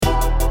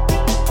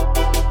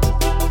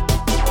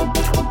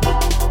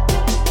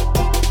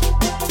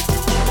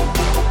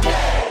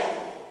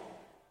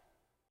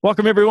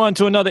Welcome everyone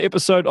to another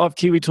episode of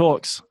Kiwi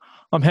Talks.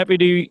 I'm happy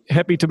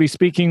to be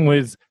speaking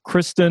with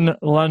Kristen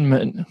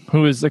Lundman,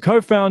 who is the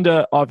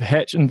co-founder of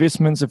Hatch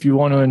Investments. If you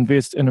want to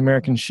invest in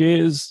American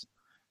shares,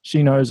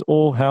 she knows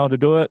all how to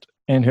do it,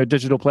 and her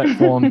digital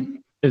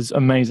platform is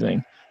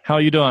amazing. How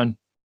are you doing?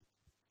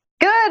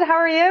 Good. How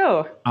are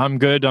you? I'm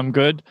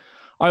good.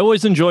 I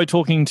always enjoy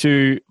talking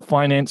to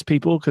finance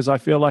people because I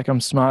feel like I'm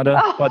smarter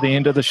by the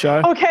end of the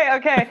show.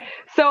 Okay.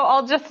 So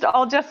I'll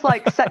just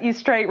like set you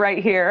straight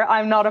right here.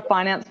 I'm not a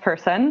finance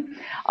person.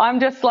 I'm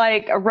just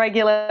like a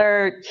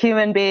regular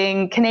human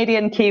being,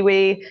 Canadian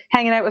Kiwi,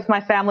 hanging out with my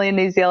family in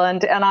New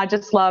Zealand. And I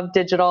just love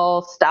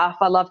digital stuff.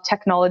 I love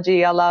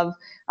technology. I love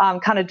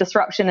kind of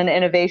disruption and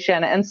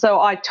innovation. And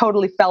so I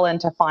totally fell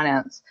into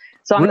finance.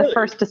 So I'm the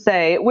first to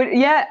say,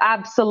 yeah,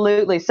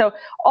 absolutely. So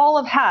all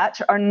of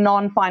Hatch are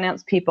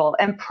non-finance people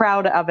and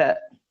proud of it.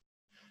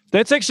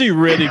 That's actually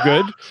really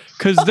good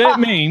because that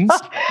means...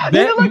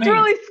 You looked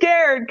really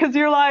scared because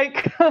you're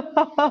like...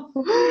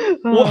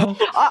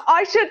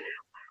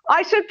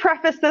 I should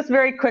preface this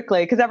very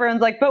quickly because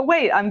everyone's like, but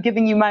wait, I'm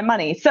giving you my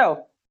money.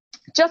 So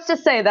just to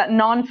say that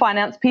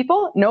non-finance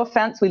people, no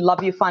offense, we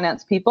love you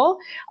finance people,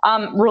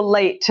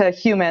 relate to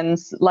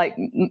humans like,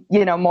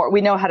 more.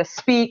 We know how to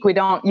speak. We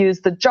don't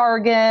use the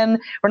jargon.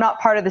 We're not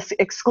part of this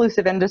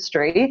exclusive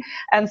industry.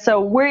 And so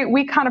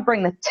we kind of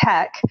bring the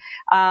tech.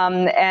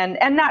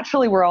 And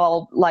naturally we're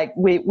all like,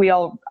 we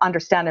all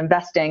understand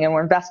investing and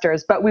we're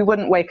investors, but we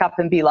wouldn't wake up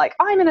and be like,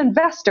 I'm an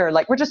investor.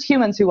 Like we're just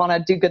humans who want to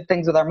do good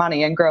things with our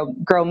money and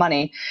grow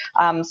money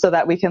so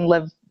that we can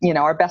live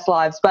our best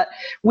lives. But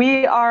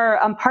we are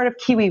part of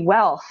Kiwi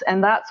Wealth,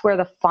 and that's where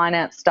the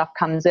finance stuff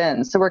comes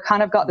in. So we're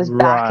kind of got this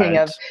backing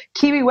of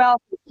Kiwi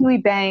Wealth, Kiwi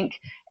Bank,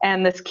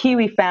 and this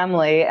Kiwi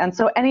family. And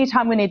so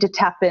anytime we need to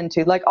tap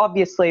into, like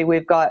obviously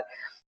we've got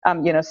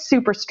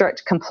super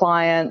strict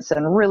compliance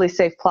and really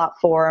safe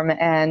platform.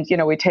 And,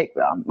 we take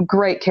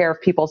great care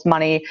of people's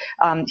money,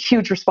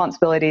 huge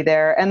responsibility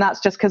there. And that's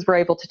just because we're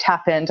able to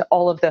tap into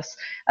all of this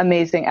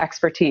amazing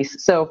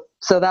expertise. So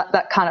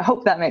that kind of,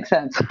 hope that makes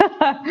sense.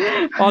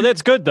 Oh,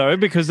 that's good though,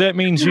 because that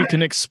means you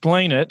can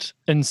explain it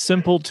in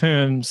simple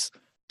terms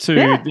to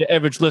the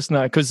average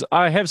listener. Because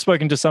I have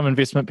spoken to some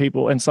investment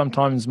people and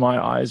sometimes my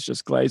eyes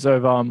just glaze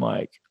over. I'm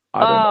like,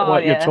 I don't know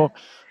what you're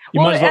talking. You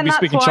might as well be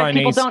speaking Chinese.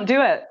 People don't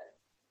do it.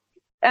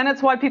 And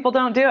it's why people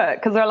don't do it,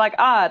 because they're like,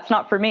 it's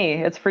not for me.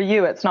 It's for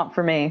you. It's not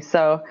for me.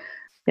 So,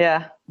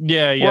 yeah.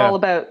 We're all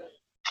about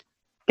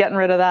getting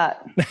rid of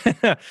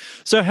that.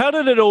 So how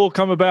did it all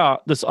come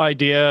about, this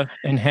idea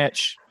in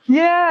Hatch?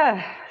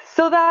 Yeah.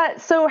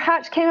 So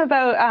Hatch came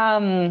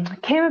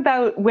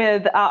about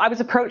with, I was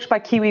approached by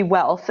Kiwi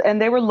Wealth,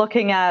 and they were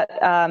looking at,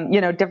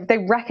 they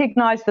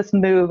recognized this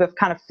move of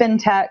kind of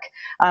fintech,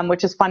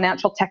 which is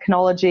financial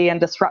technology and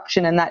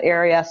disruption in that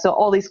area. So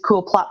all these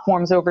cool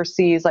platforms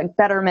overseas like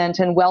Betterment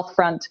and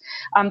Wealthfront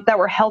that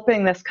were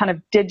helping this kind of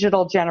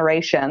digital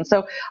generation.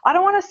 So I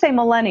don't want to say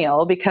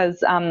millennial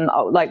because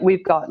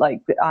we've got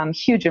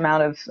huge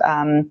amount of,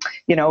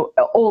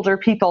 older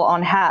people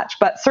on Hatch,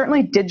 but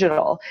certainly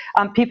digital.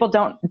 People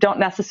don't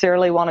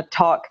necessarily want to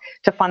talk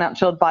to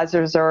financial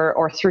advisors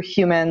or through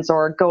humans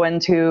or go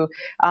into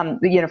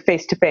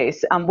face to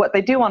face. What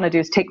they do want to do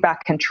is take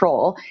back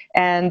control,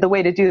 and the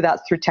way to do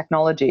that's through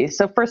technology.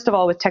 So first of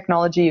all, with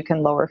technology you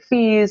can lower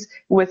fees.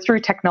 Through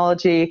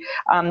technology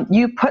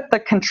you put the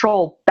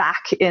control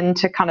back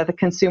into kind of the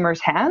consumer's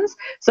hands.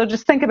 So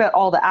just think about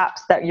all the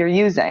apps that you're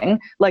using.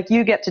 Like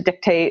you get to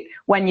dictate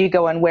when you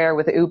go and where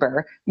with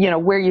Uber,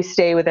 where you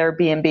stay with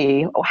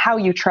Airbnb, how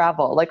you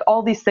travel. Like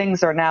all these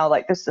things are now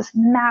like there's this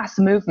mass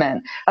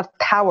movement of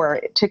power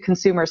to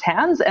consumers'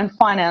 hands, and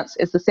finance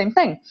is the same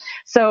thing.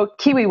 So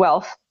Kiwi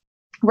Wealth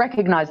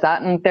recognized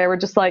that, and they were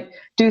just like,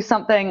 do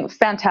something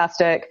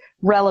fantastic,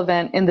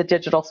 relevant in the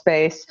digital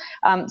space.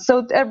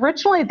 So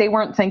originally they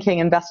weren't thinking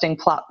investing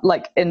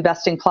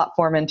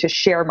platform into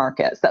share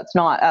markets. That's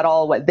not at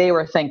all what they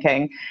were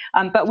thinking.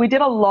 But we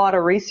did a lot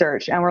of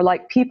research, and we're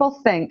like,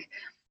 people think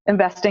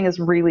investing is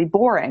really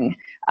boring.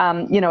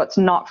 It's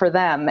not for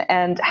them.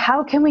 And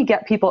how can we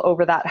get people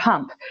over that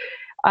hump?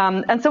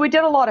 And so we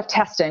did a lot of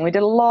testing. We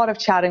did a lot of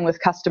chatting with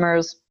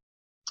customers.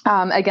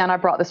 Again, I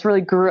brought this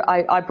really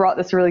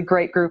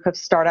great group of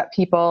startup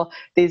people,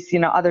 these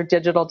other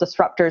digital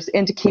disruptors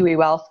into Kiwi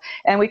Wealth,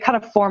 and we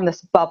kind of formed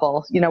this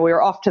bubble. We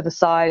were off to the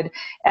side,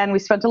 and we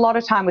spent a lot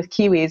of time with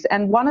Kiwis.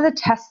 And one of the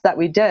tests that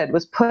we did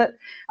was put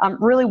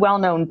really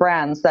well-known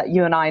brands that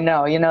you and I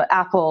know,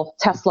 Apple,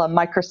 Tesla,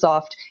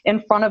 Microsoft,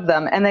 in front of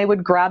them, and they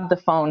would grab the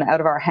phone out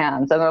of our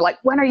hands, and they're like,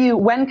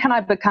 when can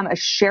I become a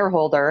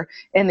shareholder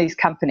in these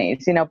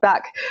companies?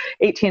 Back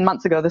 18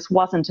 months ago, this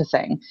wasn't a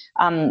thing.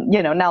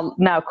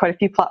 Now quite a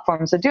few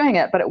platforms are doing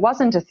it, but it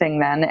wasn't a thing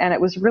then. And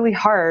it was really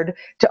hard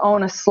to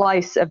own a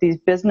slice of these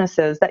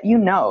businesses that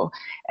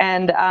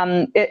And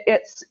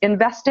it's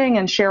investing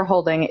and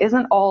shareholding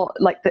isn't all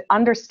like the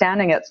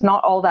understanding. It's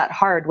not all that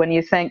hard when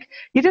you think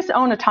you just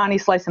own a tiny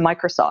slice of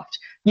Microsoft.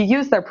 You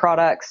use their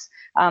products.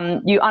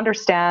 You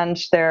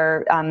understand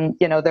their,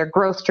 their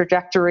growth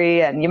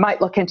trajectory, and you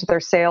might look into their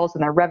sales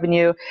and their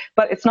revenue,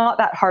 but it's not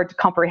that hard to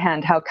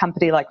comprehend how a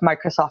company like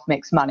Microsoft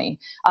makes money,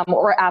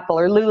 or Apple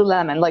or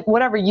Lululemon, like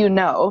whatever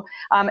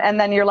and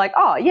then you're like,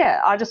 oh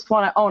yeah, I just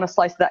want to own a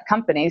slice of that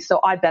company, so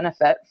I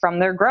benefit from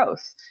their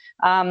growth.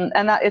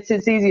 And that it's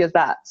as easy as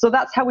that. So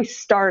that's how we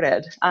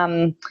started.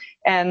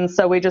 And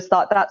so we just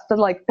thought that's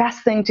the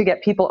best thing to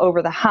get people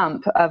over the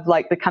hump of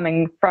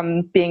becoming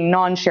from being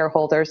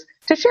non-shareholders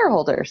to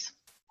shareholders.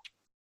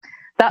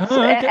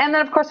 Okay. And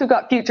then of course we've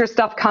got future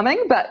stuff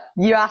coming, but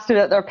you asked it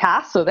at their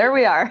past, so there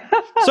we are.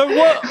 So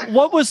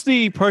what was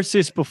the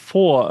process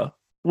before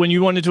when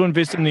you wanted to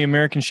invest in the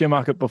American share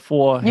market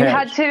before?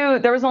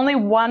 There was only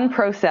one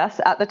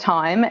process at the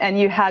time, and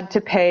you had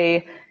to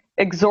pay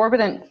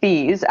exorbitant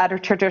fees at a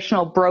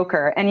traditional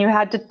broker, and you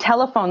had to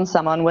telephone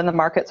someone when the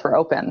markets were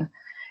open.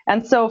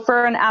 And so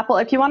for an Apple,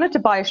 if you wanted to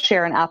buy a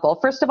share in Apple,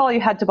 first of all,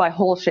 you had to buy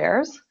whole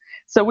shares.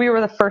 So we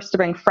were the first to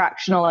bring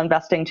fractional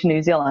investing to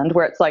New Zealand,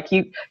 where it's like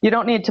you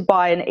don't need to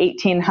buy an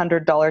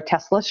 $1,800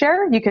 Tesla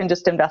share. You can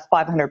just invest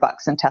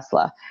 $500 in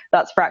Tesla.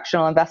 That's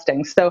fractional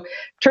investing. So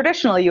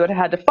traditionally, you would have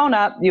had to phone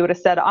up. You would have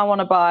said, I want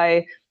to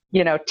buy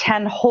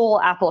 10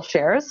 whole Apple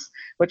shares,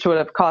 which would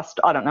have cost,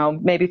 I don't know,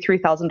 maybe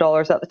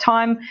 $3,000 at the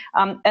time.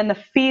 And the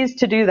fees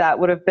to do that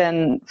would have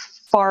been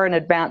far in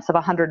advance of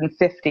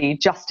 $150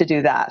 just to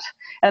do that.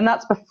 And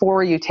that's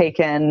before you take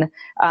in,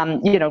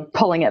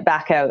 pulling it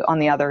back out on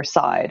the other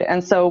side.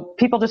 And so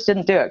people just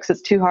didn't do it because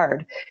it's too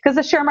hard. Because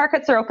the share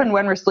markets are open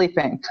when we're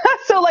sleeping.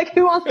 So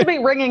who wants to be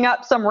ringing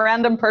up some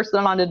random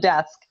person on a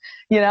desk?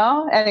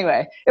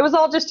 Anyway, it was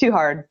all just too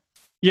hard.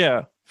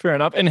 Yeah, fair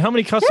enough. And how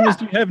many customers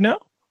do you have now?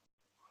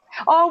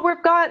 Oh,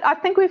 I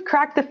think we've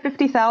cracked the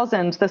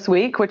 50,000 this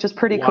week, which is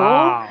pretty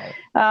wow. cool.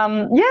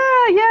 Because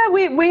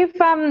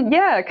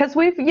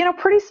we've,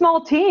 pretty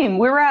small team.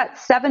 We were at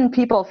 7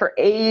 people for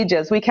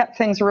ages. We kept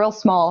things real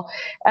small.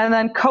 And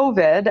then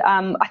COVID,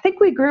 I think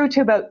we grew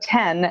to about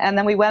 10. And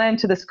then we went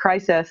into this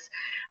crisis,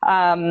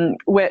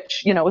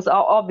 which, was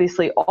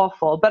obviously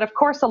awful. But of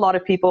course, a lot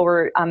of people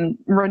were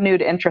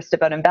renewed interest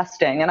about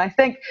investing. And I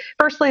think,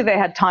 firstly, they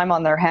had time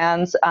on their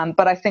hands.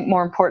 But I think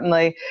more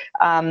importantly,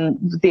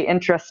 the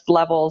interest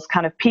levels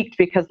kind of peaked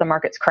because the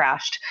markets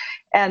crashed.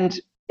 And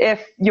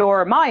if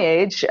you're my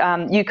age,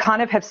 you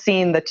kind of have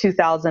seen the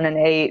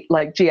 2008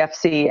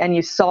 GFC, and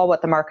you saw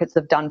what the markets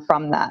have done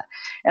from that.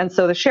 And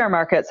so the share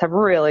markets have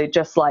really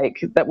just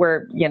that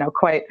were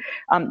quite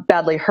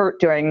badly hurt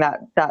during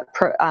that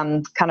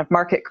kind of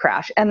market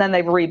crash, and then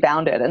they've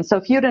rebounded. And so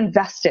if you'd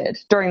invested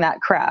during that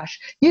crash,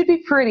 you'd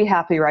be pretty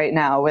happy right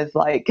now with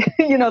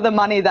the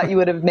money that you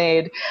would have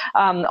made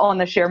on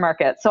the share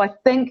market. So I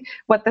think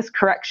what this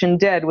correction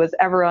did was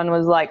everyone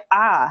was like,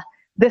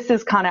 this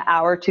is kind of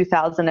our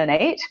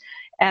 2008,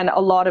 and a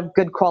lot of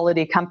good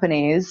quality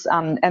companies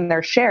and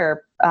their shares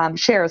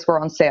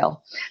were on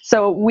sale.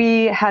 So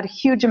we had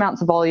huge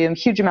amounts of volume,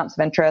 huge amounts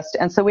of interest,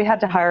 and so we had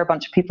to hire a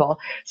bunch of people.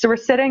 So we're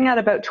sitting at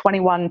about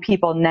 21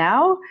 people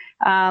now,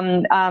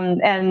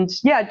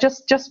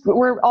 just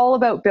we're all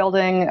about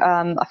building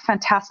a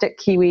fantastic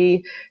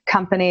Kiwi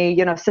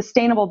company,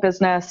 sustainable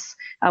business.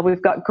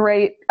 We've got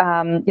great,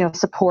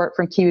 support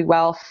from Kiwi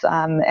Wealth,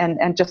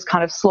 and just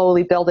kind of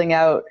slowly building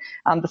out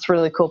this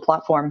really cool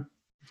platform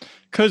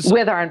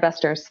with our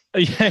investors.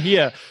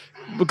 Yeah.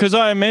 Because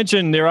I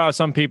imagine there are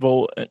some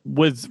people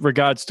with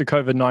regards to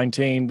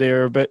COVID-19,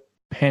 they're a bit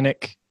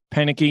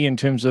panicky in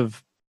terms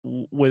of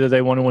whether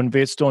they want to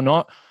invest or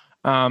not.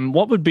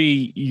 What would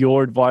be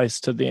your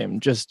advice to them?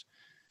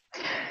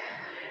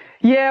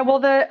 Yeah, well,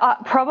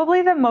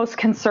 probably the most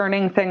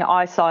concerning thing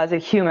I saw as a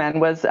human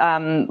was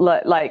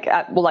like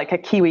a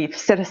Kiwi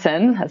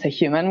citizen as a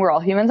human. We're all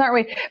humans, aren't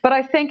we? But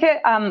I think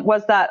it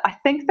was that I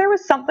think there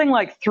was something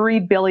like 3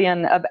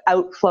 billion of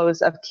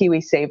outflows of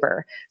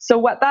Kiwisaver. So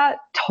what that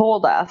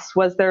told us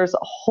was there's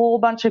a whole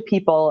bunch of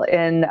people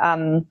in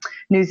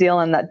New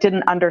Zealand that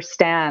didn't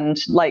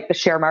understand the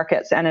share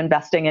markets and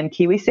investing in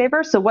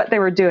Kiwisaver. So what they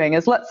were doing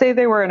is, let's say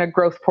they were in a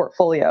growth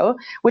portfolio,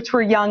 which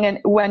were young, and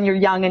when you're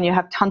young and you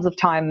have tons of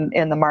time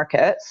in the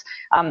markets,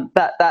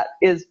 that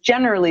is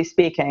generally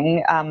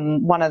speaking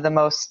one of the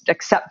most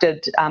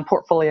accepted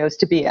portfolios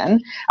to be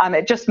in.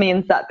 It just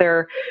means that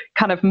they're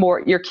kind of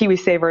more, your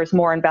Kiwisaver is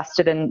more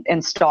invested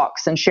in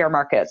stocks and share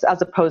markets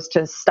as opposed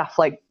to stuff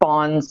like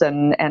bonds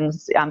and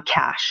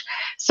cash.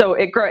 So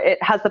it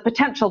has the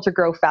potential to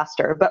grow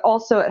faster, but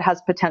also it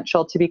has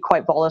potential to be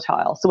quite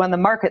volatile. So when the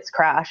markets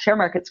crash, share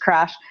markets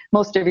crash,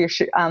 most of your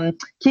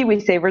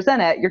Kiwisaver's in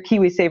it, your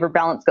Kiwisaver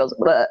balance goes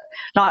bleh,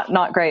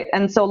 not great.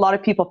 And so a lot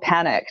of people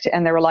panicked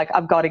and they were like,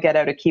 I've got to get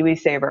out of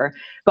Kiwisaver.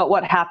 But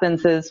what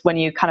happens is when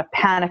you kind of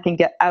panic and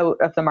get out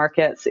of the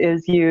markets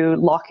is you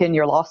lock in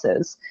your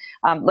losses.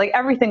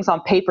 Everything's on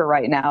paper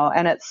right now,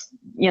 and it's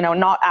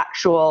not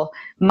actual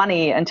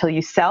money until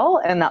you sell,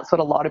 and that's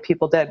what a lot of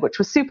people did, which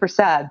was super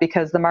sad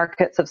because the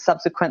markets have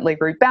subsequently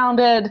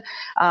rebounded.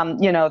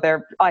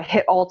 I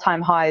hit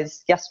all-time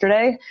highs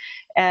yesterday,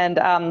 and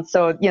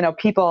so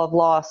people have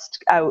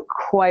lost out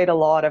quite a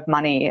lot of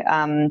money,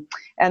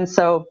 and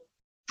so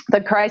the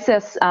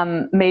crisis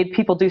made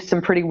people do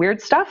some pretty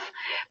weird stuff.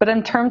 But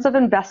in terms of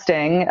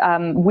investing,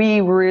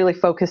 we really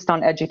focused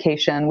on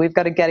education. We've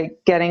got a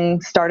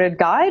getting started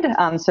guide,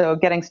 so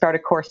getting started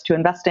course to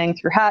investing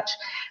through Hatch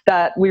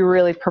that we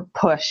really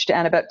pushed,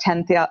 and about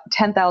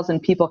 10,000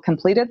 people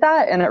completed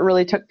that. And it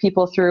really took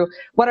people through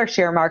what are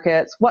share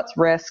markets, what's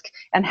risk,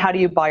 and how do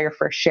you buy your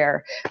first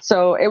share.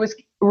 So it was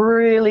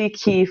really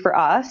key for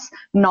us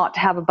not to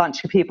have a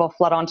bunch of people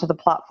flood onto the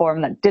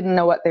platform that didn't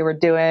know what they were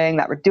doing,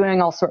 that were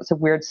doing all sorts of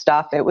weird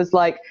stuff. It was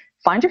like,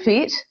 find your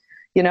feet,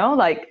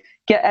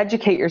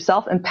 educate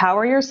yourself,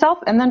 empower yourself,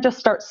 and then just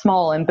start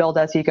small and build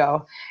as you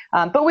go.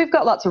 But we've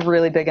got lots of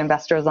really big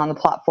investors on the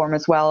platform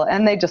as well,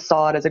 and they just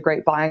saw it as a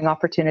great buying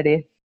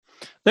opportunity.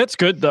 That's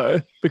good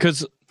though,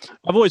 because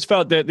I've always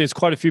felt that there's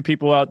quite a few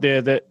people out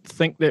there that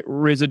think that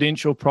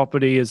residential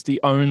property is the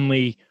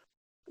only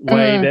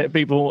way that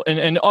people,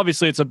 and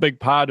obviously it's a big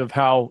part of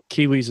how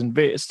Kiwis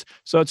invest.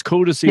 So it's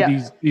cool to see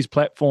these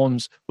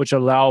platforms which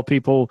allow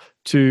people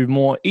to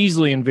more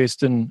easily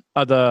invest in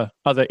other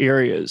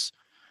areas.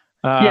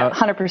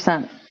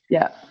 100%.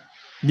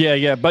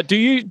 Yeah. But do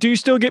you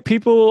still get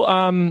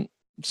people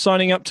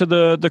signing up to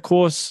the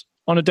course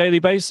on a daily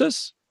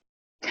basis?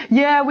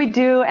 Yeah, we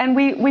do. And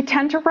we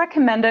tend to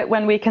recommend it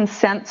when we can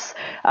sense,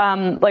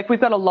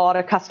 we've got a lot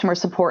of customer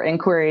support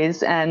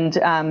inquiries, and,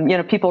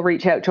 people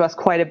reach out to us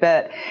quite a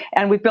bit.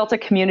 And we've built a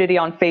community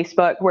on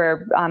Facebook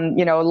where,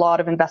 a lot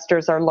of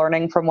investors are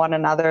learning from one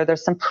another.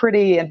 There's some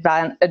pretty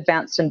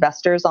advanced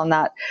investors on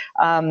that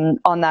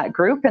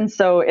group. And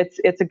so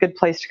it's a good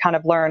place to kind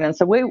of learn. And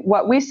so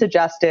what we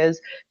suggest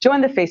is join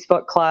the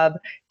Facebook club,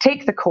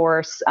 take the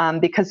course,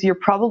 because you're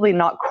probably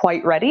not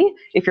quite ready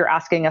if you're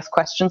asking us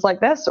questions like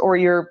this, or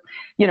you're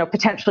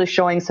potentially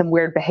showing some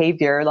weird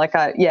behavior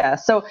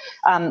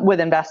with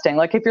investing.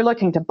 Like if you're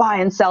looking to buy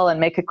and sell and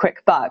make a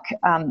quick buck,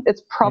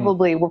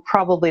 we're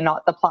probably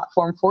not the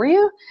platform for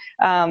you.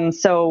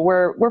 So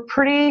we're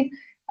pretty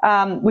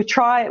we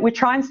try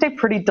and stay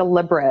pretty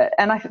deliberate,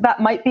 and that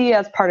might be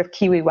as part of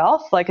Kiwi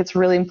Wealth. Like it's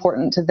really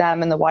important to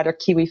them and the wider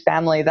Kiwi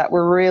family that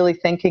we're really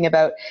thinking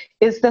about,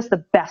 is this the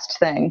best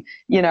thing?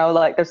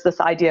 There's this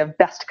idea of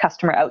best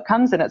customer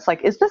outcomes, and it's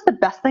like, is this the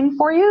best thing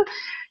for you?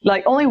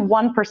 Like only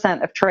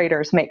 1% of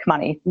traders make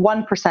money.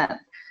 1%.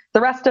 The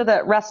rest of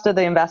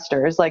the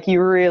investors, like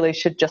you really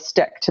should just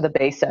stick to the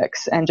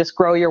basics and just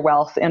grow your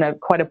wealth in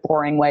quite a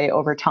boring way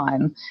over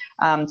time.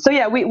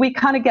 We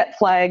kind of get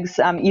flags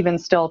even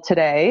still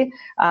today,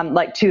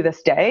 to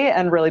this day,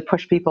 and really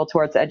push people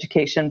towards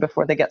education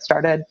before they get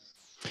started.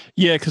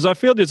 Yeah, because I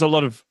feel there's a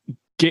lot of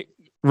get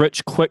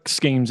rich quick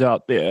schemes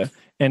out there.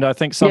 And I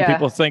think some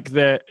people think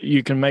that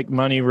you can make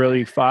money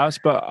really fast,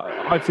 but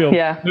I feel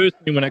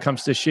personally when it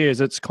comes to shares,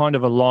 it's kind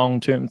of a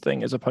long-term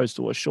thing as opposed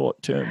to a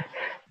short-term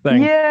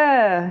thing.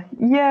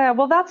 Yeah.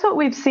 Well, that's what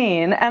we've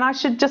seen. And I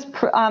should just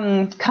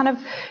kind of,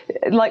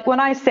 like when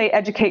I say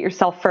educate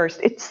yourself first,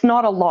 it's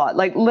not a lot.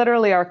 Like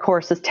literally our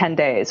course is 10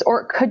 days,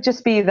 or it could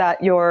just be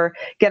that you're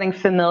getting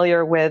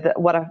familiar with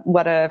what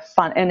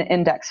an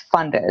index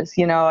fund is,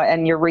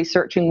 and you're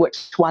researching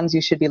which ones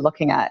you should be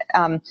looking at.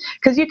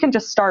 Because you can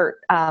just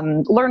start,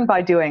 learn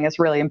by doing is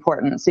really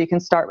important. So you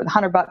can start with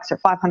 $100 or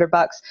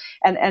 $500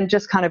 and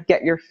just kind of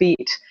get your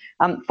feet,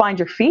 find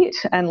your feet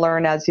and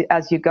learn as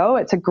you go.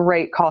 It's a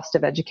great cost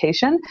of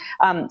education.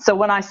 So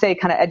when I say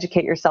kind of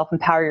educate yourself,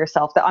 empower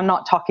yourself, that I'm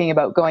not talking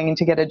about going in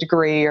to get a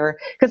degree, or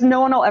because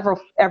no one will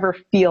ever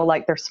feel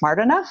like they're smart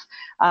enough.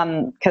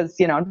 Because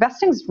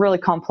investing is really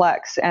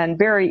complex, and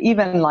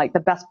even like the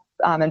best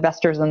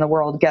investors in the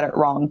world get it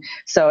wrong.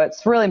 So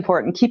it's really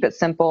important. Keep it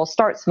simple.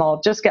 Start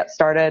small. Just get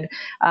started.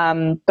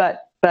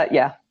 But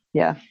yeah.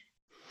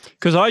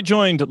 Because I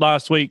joined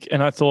last week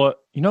and I thought,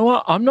 you know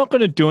what? I'm not going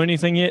to do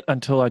anything yet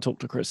until I talk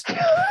to Kristen.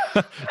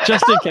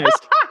 Just in case.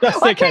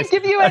 I can't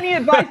give you any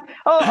advice.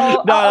 No.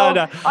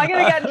 I'm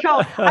going to get in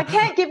trouble. I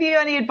can't give you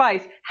any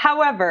advice.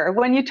 However,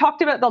 when you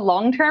talked about the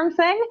long-term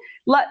thing,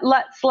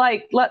 let's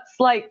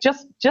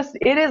just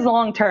it is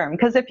long-term,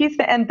 because if you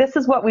and this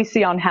is what we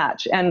see on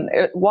Hatch, and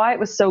why it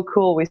was so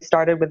cool we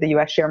started with the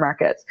US share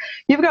markets.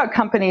 You've got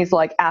companies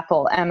like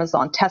Apple,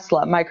 Amazon,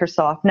 Tesla,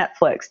 Microsoft,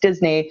 Netflix,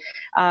 Disney,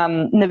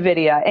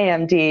 Nvidia,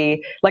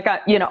 AMD,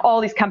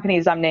 all these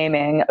companies I'm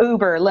naming,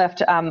 Uber,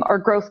 Lyft, are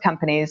growth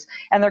companies,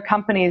 and they're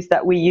companies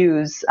that we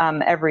use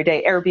every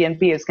day.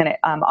 Airbnb is going to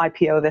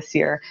IPO this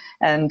year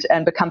and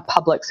become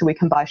public, so we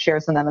can buy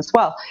shares in them as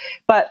well.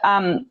 But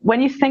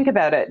when you think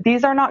about it,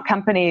 these are not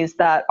companies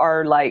that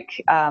are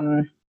like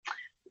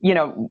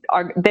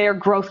they're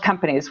growth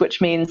companies,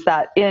 which means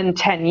that in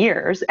 10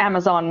 years,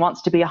 Amazon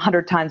wants to be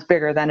 100 times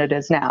bigger than it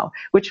is now,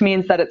 which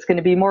means that it's going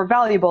to be more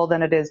valuable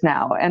than it is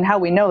now. And how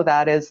we know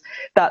that is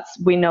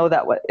we know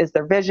that what is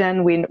their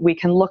vision. We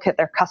can look at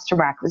their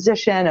customer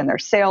acquisition and their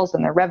sales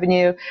and their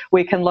revenue.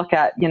 We can look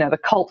at, the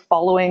cult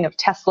following of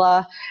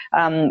Tesla,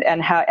 and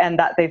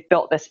that they've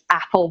built this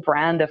Apple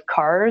brand of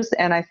cars.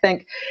 And I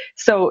think,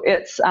 so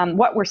it's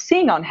what we're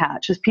seeing on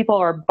Hatch is people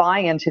are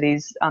buying into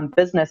these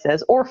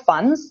businesses or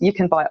funds. You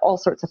can buy all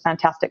sorts of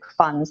fantastic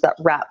funds that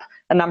wrap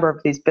a number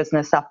of these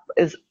business up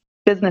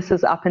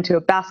businesses up into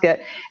a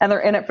basket, and they're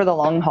in it for the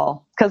long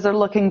haul because they're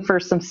looking for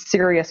some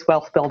serious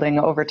wealth building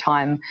over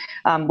time,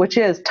 which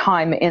is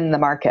time in the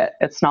market.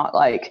 It's not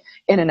like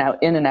in and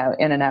out, in and out,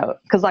 in and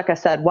out. Because like I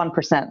said,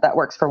 1%, that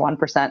works for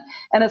 1%.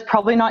 And it's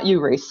probably not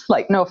you, Reese.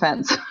 Like, no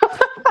offense.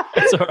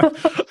 It's all right.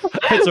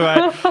 It's all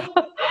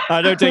right.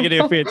 I don't take any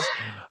offense.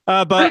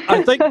 But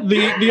I think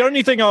the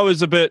only thing I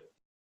was a bit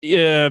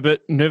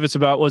nervous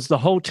about was the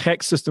whole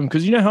tax system,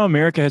 because you know how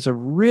America has a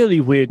really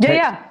weird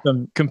tax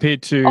system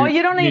compared to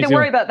you don't need to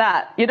worry about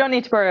that. You don't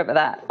need to worry about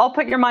that. I'll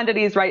put your mind at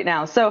ease right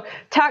now. So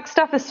tax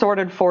stuff is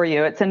sorted for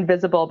you. It's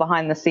invisible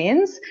behind the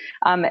scenes.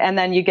 And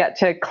then you get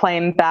to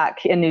claim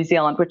back in New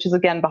Zealand, which is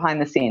again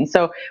behind the scenes.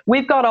 So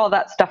we've got all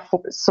that stuff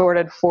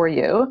sorted for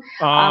you.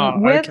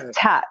 With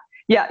tax.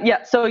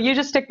 Yeah. So you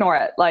just ignore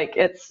it. Like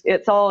it's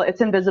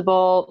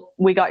invisible.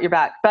 We got your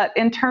back. But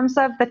in terms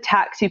of the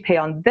tax you pay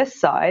on this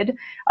side,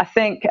 I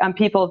think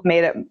people have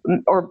made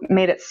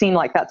it seem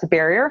like that's a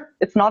barrier.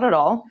 It's not at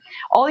all.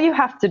 All you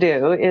have to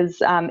do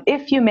is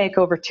if you make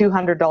over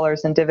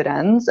 $200 in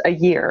dividends a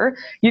year,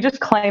 you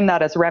just claim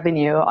that as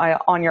revenue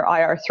on your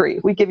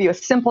IR3. We give you a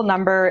simple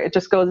number. It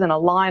just goes in a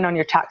line on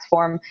your tax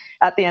form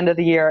at the end of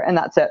the year, and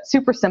that's it.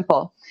 Super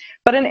simple.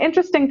 But an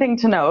interesting thing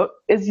to note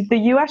is the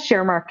US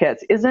share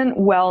markets isn't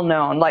well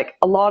known. Like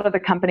a lot of the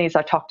companies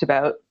I talked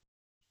about,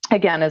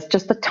 again, is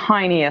just the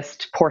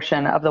tiniest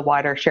portion of the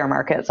wider share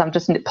markets. I'm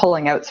just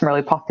pulling out some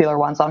really popular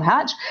ones on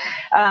Hatch.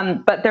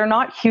 But they're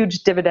not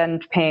huge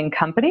dividend paying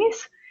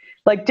companies.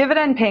 Like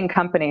dividend paying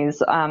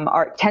companies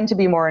tend to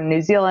be more in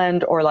New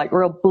Zealand or like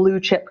real blue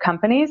chip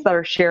companies that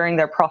are sharing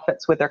their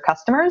profits with their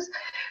customers.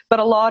 But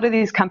a lot of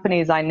these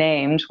companies I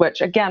named, which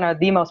again are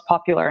the most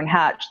popular in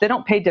Hatch, they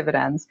don't pay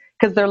dividends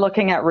because they're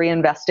looking at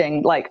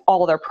reinvesting, like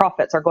all their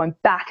profits are going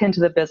back into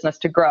the business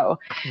to grow.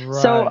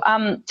 Right. So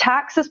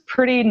tax is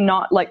pretty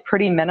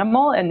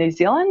minimal in New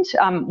Zealand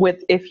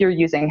if you're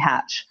using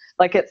Hatch.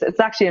 Like it's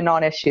actually a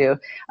non-issue,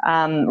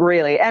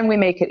 really, and we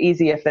make it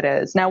easy if it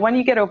is. Now, when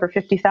you get over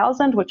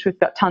 50,000, which we've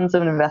got tons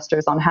of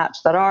investors on Hatch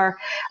that are,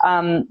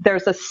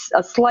 there's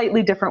a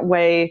slightly different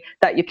way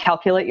that you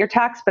calculate your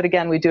tax, but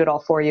again, we do it all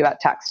for you at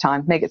tax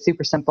time. Make it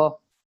super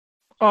simple.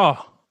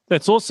 Oh,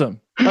 that's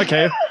awesome.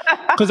 Okay,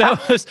 because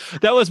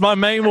that was my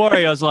main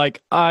worry. I was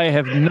like, I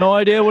have no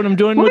idea what I'm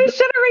doing. We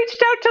should have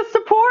reached out to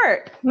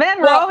support. Man,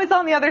 we're always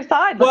on the other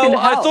side. Well,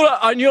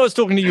 I knew I was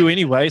talking to you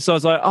anyway, so I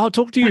was like, I'll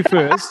talk to you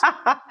first. all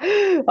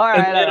right,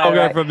 and then I'll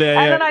go from there.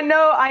 And then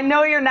I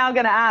know you're now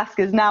going to ask,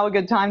 is now a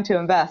good time to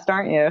invest,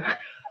 aren't you?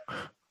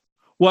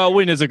 Well,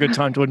 when is a good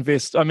time to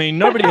invest? I mean,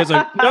 nobody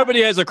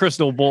has a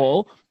crystal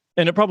ball,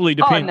 and it probably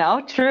depends. Oh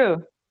no,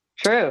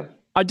 true.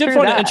 I did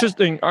find it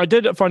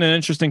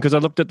interesting. Because I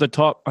looked at the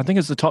top. I think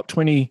it's the top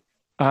 20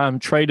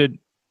 traded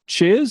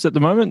shares at the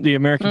moment, the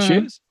American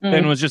shares, and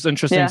it was just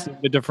interesting seeing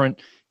the different.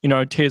 You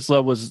know,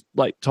 Tesla was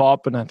like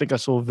top, and I think I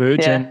saw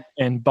Virgin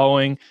and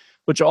Boeing,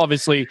 which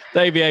obviously the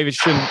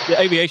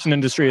aviation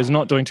industry is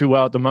not doing too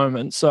well at the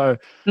moment. So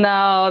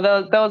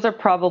no, those are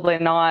probably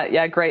not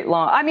great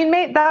long. I mean,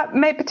 that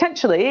may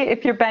potentially,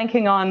 if you're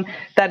banking on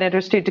that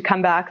industry to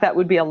come back, that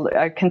would be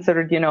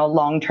considered a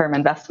long-term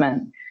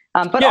investment.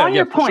 But on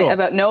your point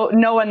about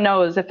no one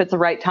knows if it's the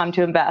right time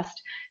to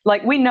invest,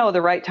 like we know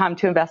the right time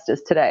to invest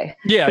is today.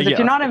 Yeah. Because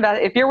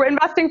if you're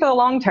investing for the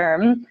long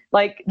term,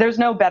 like there's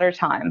no better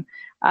time.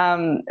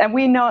 And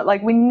we know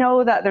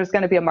that there's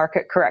going to be a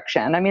market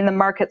correction. I mean, the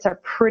markets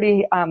are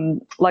pretty,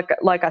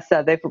 like I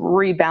said, they've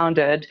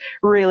rebounded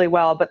really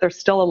well, but there's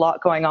still a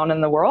lot going on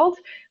in the world.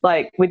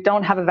 Like we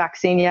don't have a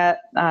vaccine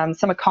yet.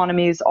 Some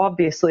economies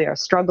obviously are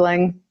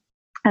struggling.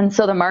 And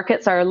so the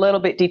markets are a little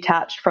bit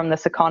detached from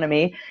this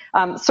economy.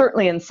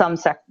 Certainly in some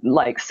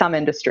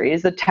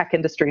industries, the tech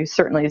industry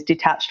certainly is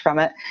detached from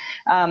it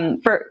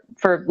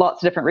for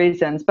lots of different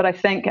reasons. But I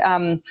think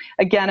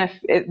again,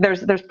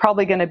 there's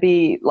probably going to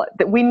be,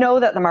 we know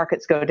that the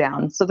markets go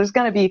down, so there's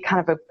going to be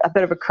kind of a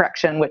bit of a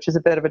correction, which is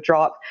a bit of a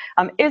drop.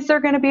 Is there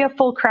going to be a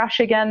full crash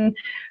again?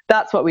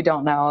 That's what we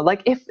don't know.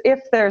 Like if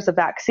there's a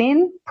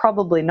vaccine,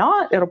 probably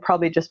not. It'll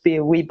probably just be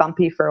a wee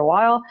bumpy for a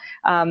while.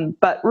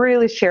 But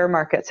really, share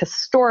markets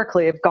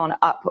historically have gone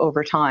up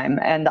over time,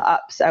 and the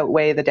ups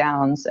outweigh the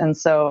downs. And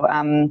so,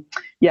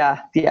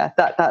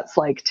 that's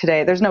like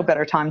today. There's no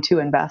better time to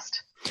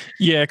invest.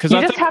 Yeah, because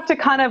you just have to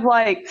kind of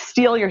like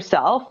steel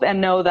yourself and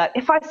know that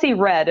if I see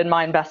red in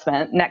my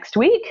investment next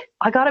week,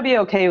 I got to be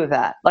okay with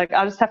that. Like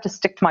I just have to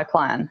stick to my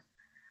plan.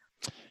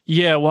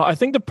 Yeah, well, I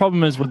think the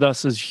problem is with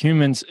us as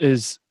humans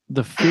is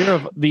the fear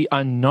of the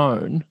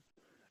unknown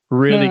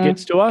really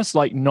gets to us,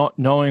 like not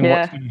knowing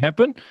what's going to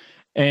happen.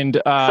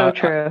 And so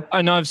true.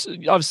 I know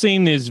I've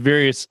seen there's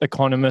various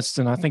economists,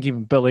 and I think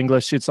even Bill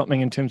English said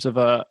something in terms of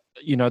the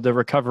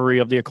recovery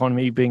of the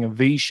economy being a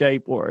V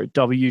shape or a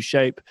W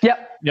shape.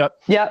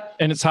 Yep.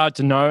 And it's hard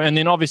to know. And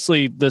then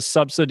obviously the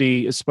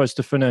subsidy is supposed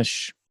to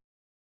finish,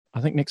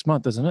 I think next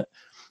month, isn't it?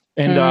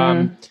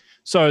 And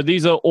so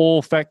these are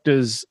all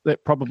factors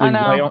that probably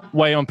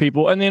weigh on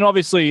people. And then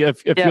obviously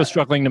if you're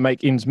struggling to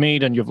make ends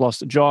meet and you've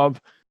lost a job,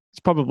 it's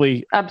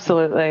probably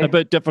absolutely a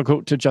bit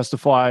difficult to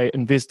justify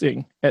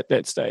investing at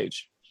that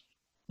stage.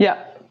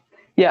 Yeah.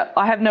 Yeah,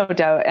 I have no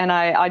doubt. And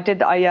I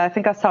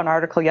think I saw an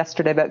article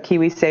yesterday about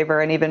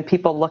Kiwisaver and even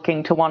people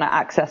looking to want to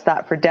access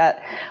that for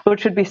debt,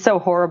 which would be so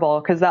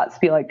horrible because that's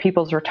be like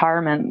people's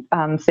retirement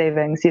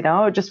savings, it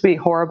would just be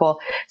horrible.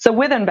 So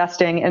with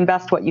investing,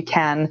 invest what you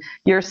can.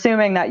 You're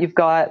assuming that you've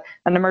got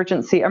an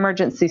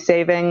emergency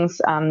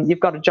savings. You've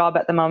got a job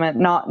at the moment,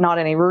 not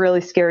any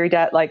really scary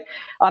debt, like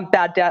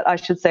bad debt, I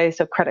should say.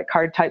 So credit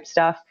card type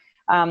stuff.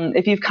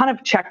 If you've kind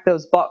of checked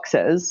those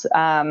boxes,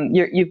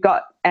 you've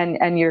got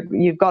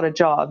a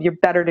job, you're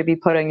better to be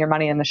putting your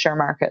money in the share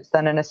markets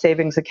than in a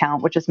savings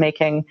account, which is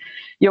making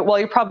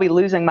you're probably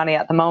losing money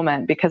at the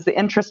moment because the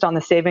interest on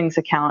the savings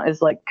account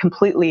is like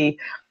completely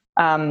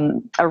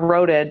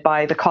eroded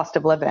by the cost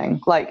of living.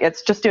 Like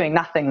it's just doing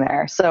nothing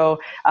there. So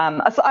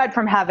aside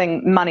from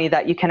having money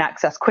that you can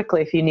access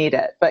quickly if you need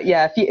it, but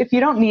yeah, if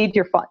you don't need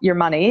your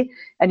money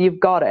and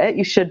you've got it,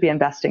 you should be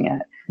investing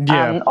it.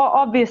 Yeah.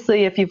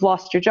 Obviously, if you've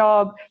lost your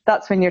job,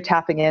 that's when you're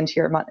tapping into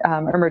your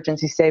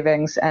emergency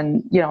savings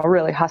and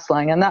really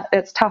hustling. And that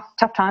it's tough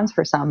times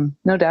for some,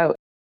 no doubt.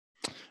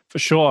 For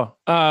sure.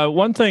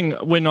 One thing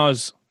when I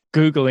was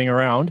Googling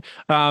around,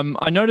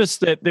 I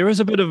noticed that there is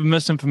a bit of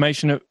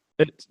misinformation.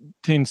 It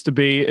tends to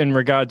be in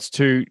regards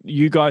to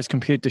you guys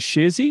compared to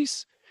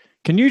Sharesies.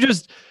 Can you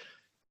just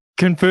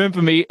confirm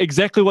for me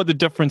exactly what the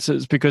difference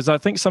is? Because I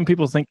think some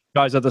people think you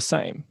guys are the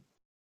same.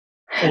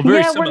 Yeah,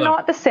 similar. We're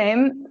not the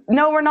same.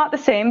 No, we're not the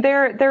same.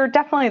 They're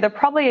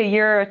probably a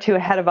year or two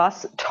ahead of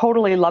us.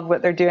 Totally love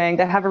what they're doing.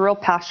 They have a real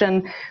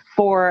passion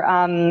for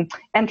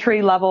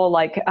entry level,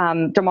 like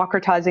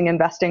democratizing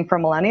investing for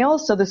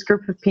millennials. So this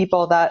group of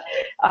people that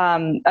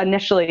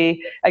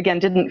initially, again,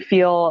 didn't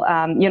feel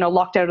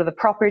locked out of the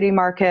property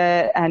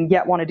market and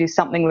yet want to do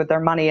something with their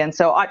money. And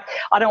so I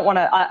don't want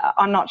to.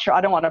 I'm not sure.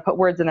 I don't want to put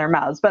words in their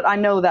mouths, but I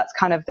know that's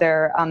kind of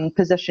their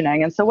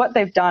positioning. And so what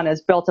they've done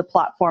is built a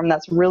platform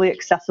that's really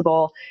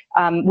accessible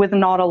with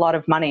not a lot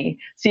of money.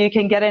 So you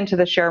can get into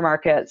the share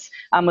markets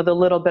with a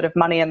little bit of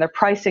money, and their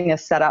pricing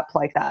is set up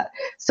like that.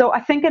 So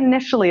I think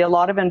initially a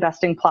lot of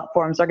investing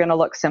platforms are going to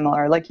look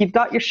similar. Like you've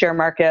got your share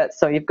market,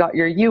 so you've got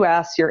your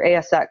US, your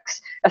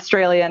ASX,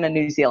 Australian, and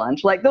New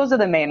Zealand. Like those are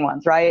the main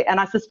ones, right? And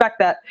I suspect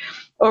that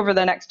over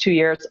the next 2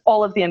 years,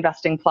 all of the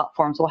investing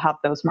platforms will have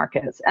those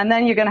markets. And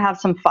then you're going to have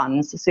some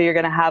funds. So you're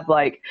going to have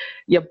like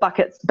your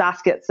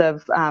baskets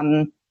of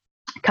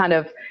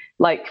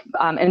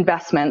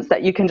investments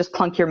that you can just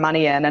plunk your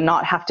money in and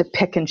not have to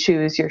pick and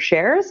choose your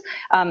shares.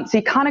 So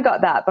you kind of got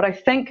that. But I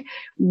think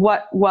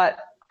what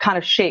kind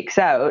of shakes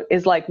out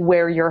is like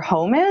where your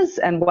home is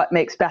and what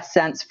makes best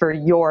sense for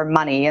your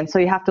money. And so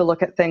you have to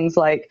look at things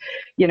like,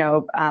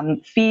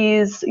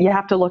 fees. You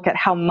have to look at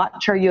how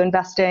much are you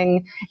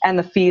investing and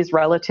the fees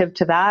relative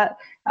to that.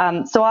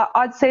 So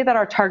I'd say that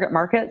our target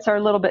markets are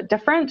a little bit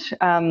different.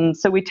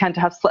 So we tend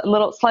to have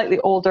slightly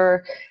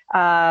older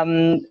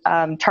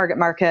target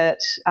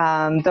market.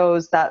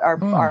 Those that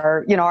are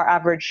our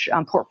average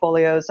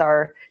portfolios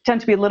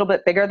tend to be a little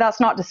bit bigger. That's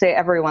not to say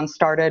everyone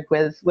started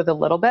with a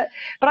little bit,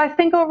 but I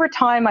think over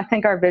time, I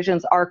think our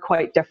visions are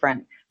quite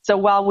different. So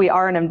while we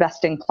are an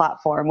investing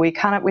platform, we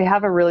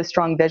have a really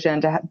strong vision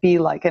to be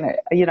like a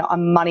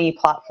money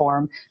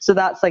platform. So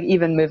that's like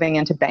even moving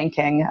into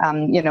banking.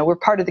 We're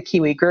part of the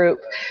Kiwi group,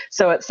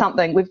 so it's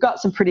something we've got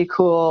some pretty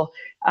cool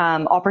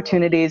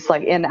opportunities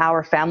like in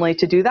our family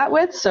to do that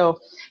with. So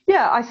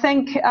yeah, I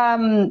think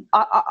I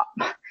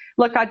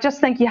just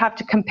think you have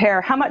to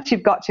compare how much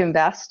you've got to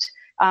invest.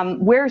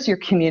 Where's your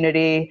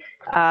community,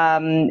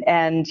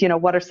 and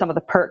what are some of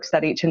the perks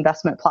that each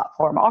investment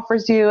platform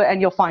offers you,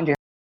 and you'll find your.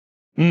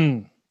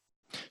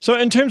 So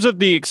in terms of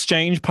the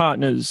exchange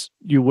partners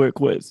you work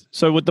with,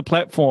 so with the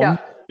platform,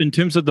 in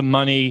terms of the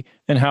money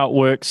and how it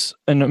works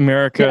in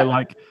America,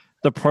 like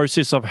the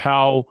process of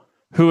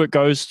who it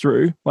goes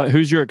through, like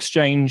who's your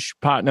exchange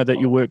partner that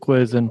you work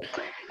with? And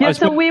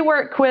so we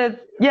work with,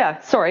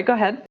 sorry, go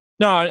ahead.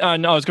 No, I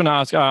was going to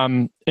ask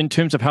in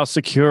terms of how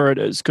secure it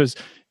is, because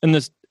in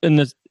this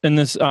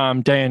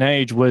day and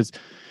age with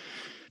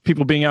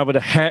people being able to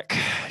hack,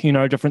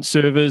 different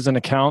servers and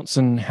accounts,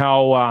 and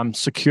how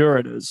secure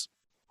it is.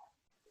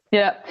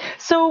 Yeah.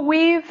 So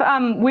we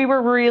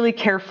were really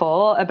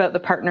careful about the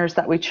partners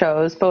that we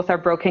chose, both our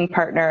broking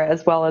partner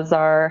as well as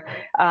our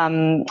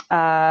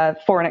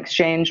foreign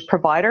exchange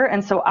provider.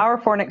 And so our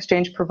foreign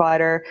exchange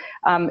provider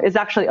is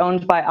actually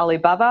owned by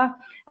Alibaba.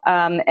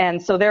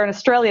 And so they're an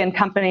Australian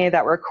company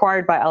that were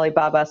acquired by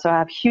Alibaba, so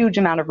have huge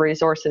amount of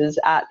resources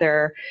at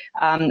their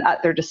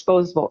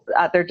disposal.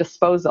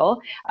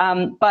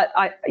 But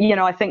I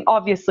think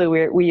obviously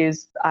we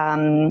use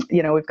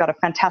we've got a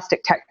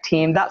fantastic tech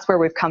team. That's where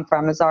we've come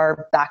from. As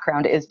our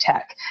background is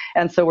tech,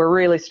 and so we're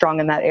really strong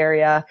in that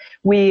area.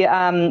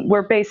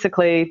 We're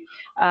basically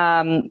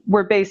have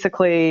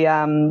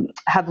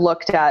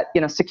looked at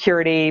best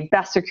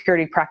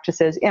security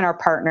practices in our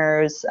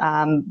partners,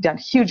 done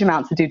huge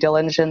amounts of due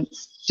diligence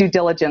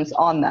diligence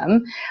on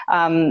them,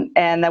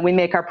 and then we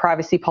make our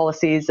privacy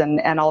policies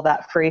and all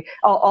that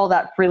all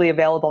that freely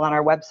available on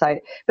our website.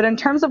 But in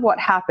terms of what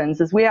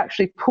happens is we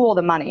actually pool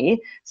the money,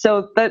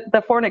 so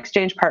the foreign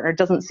exchange partner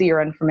doesn't see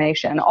your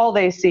information. All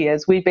they see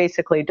is we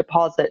basically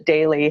deposit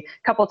daily, a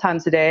couple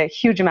times a day, a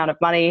huge amount of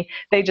money.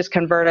 They just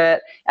convert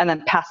it and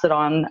then pass it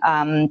on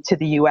to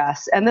the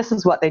US. And this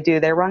is what they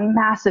do. They run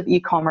massive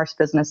e-commerce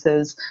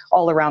businesses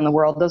all around the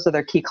world. Those are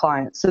their key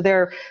clients. So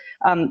they're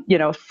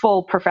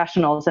full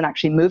professionals in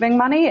actually moving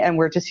money, and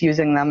we're just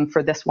using them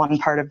for this one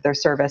part of their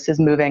service, is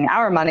moving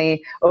our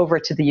money over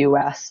to the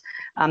US.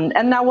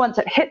 And now once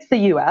it hits the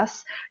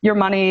US, your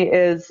money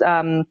is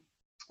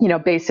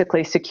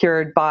basically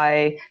secured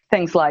by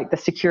things like the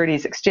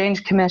Securities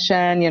Exchange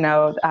Commission,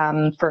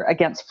 for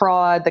against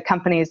fraud. The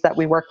companies that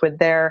we work with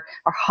there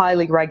are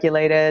highly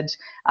regulated.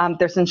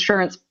 There's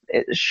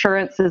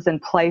insurances in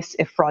place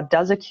if fraud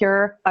does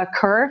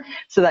occur,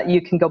 so that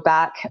you can go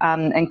back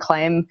and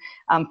claim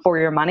for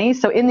your money.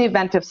 So in the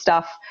event of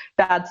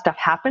bad stuff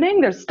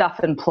happening, there's stuff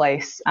in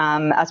place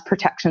as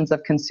protections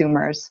of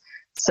consumers.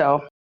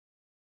 So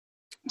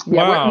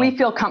yeah, wow. we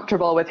feel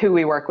comfortable with who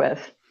we work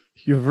with.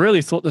 You've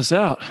really thought this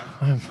out.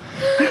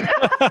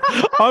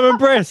 I'm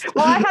impressed.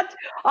 Well,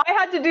 I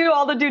had to do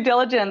all the due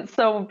diligence.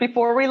 So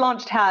before we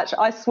launched Hatch,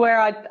 I swear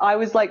I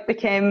was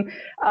became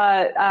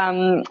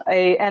an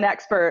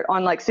expert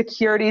on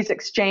Securities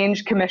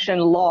Exchange Commission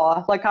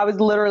law. I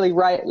was literally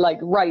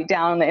right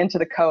down into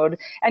the code.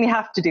 And you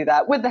have to do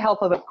that with the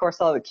help of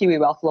course, all the Kiwi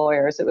Wealth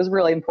lawyers. It was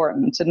really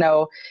important to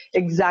know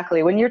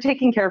exactly when you're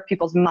taking care of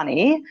people's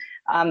money.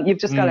 You've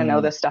just got to know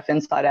this stuff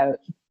inside out.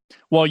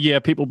 Well, yeah,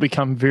 people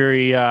become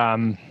very,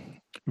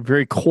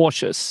 very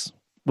cautious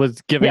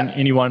with giving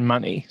anyone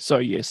money. So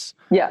yes,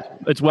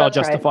 it's well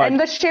justified.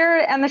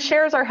 Right. And the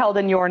shares are held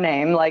in your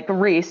name. Like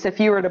Reese, if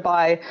you were to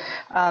buy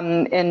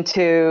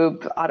into,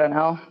 I don't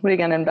know, what are you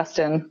going to invest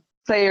in?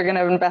 Say you're going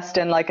to invest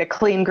in a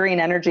clean green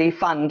energy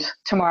fund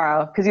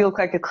tomorrow, because you look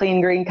like a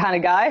clean green kind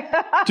of guy.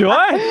 Do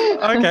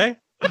I? Okay.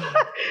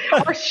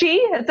 Or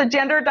it's a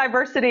gender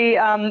diversity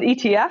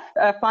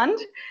ETF fund.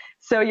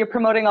 So you're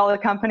promoting all the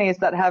companies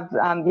that have,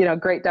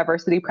 great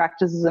diversity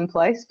practices in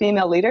place,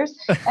 female leaders.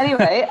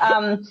 Anyway,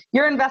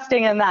 you're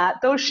investing in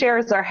that. Those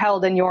shares are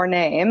held in your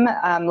name,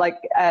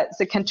 so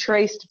it can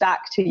trace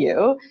back to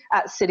you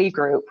at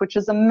Citigroup, which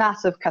is a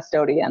massive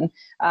custodian.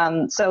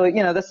 So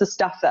this is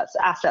stuff that's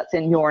assets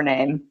in your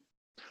name.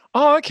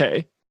 Oh,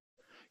 okay.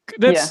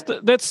 That's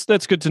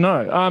good to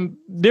know.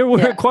 There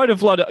were quite a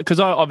lot because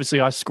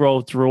I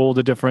scrolled through all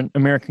the different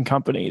American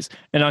companies,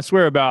 and I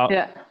swear about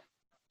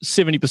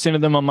 70%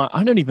 of them, I'm like,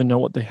 I don't even know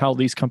what the hell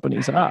these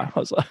companies are. I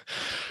was like,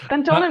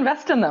 then don't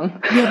invest in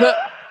them.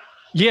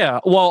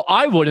 Well,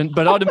 I wouldn't,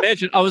 but I'd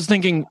imagine, I was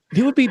thinking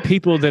there would be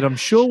people that I'm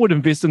sure would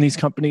invest in these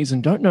companies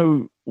and don't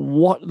know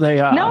what they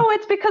are. No,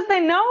 it's because they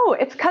know.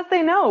 It's because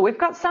they know. We've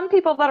got some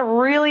people that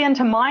are really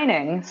into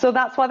mining. So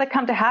that's why they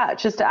come to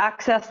Hatch, is to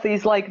access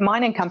these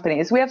mining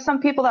companies. We have some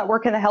people that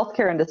work in the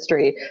healthcare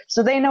industry.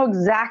 So they know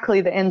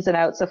exactly the ins and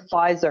outs of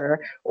Pfizer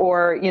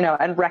or,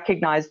 and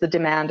recognize the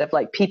demand of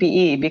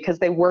PPE because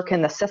they work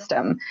in the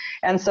system.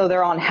 And so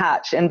they're on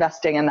Hatch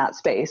investing in that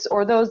space,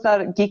 or those that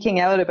are geeking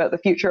out about the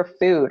future of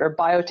food or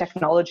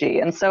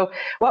biotechnology. And so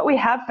what we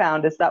have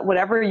found is that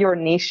whatever your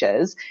niche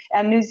is,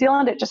 and New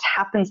Zealand, it just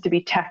happens to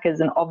be tech is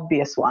an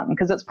obvious one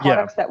because it's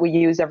products that we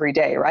use every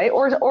day, right?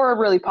 Or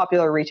really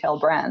popular retail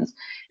brands.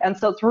 And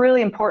so it's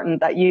really important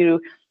that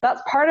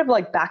that's part of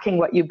backing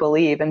what you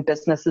believe in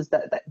businesses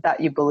that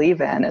you believe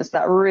in, is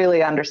that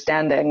really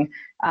understanding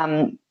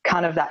kind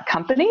of that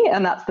company.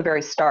 And that's the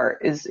very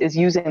start, is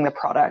using the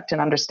product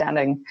and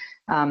understanding,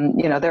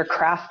 their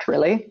craft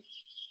really.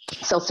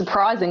 So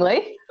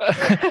surprisingly.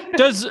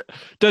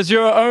 Does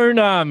your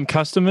own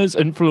customers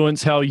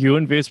influence how you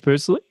invest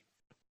personally?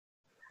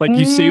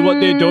 You see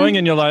what they're doing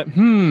and you're like,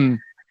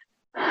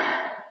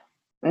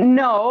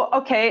 No.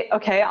 Okay.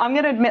 I'm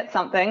going to admit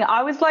something.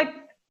 I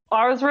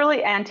was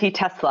really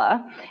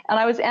anti-Tesla, and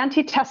I was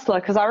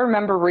anti-Tesla because I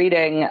remember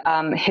reading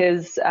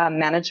his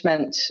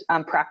management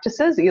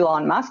practices,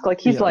 Elon Musk.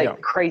 He's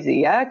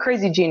crazy,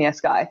 crazy genius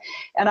guy.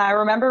 And I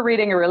remember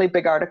reading a really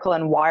big article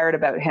in Wired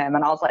about him,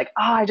 and I was like,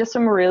 I just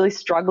am really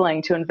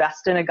struggling to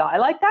invest in a guy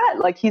like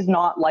that. He's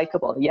not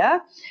likable,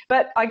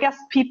 But I guess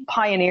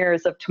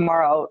pioneers of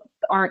tomorrow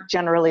aren't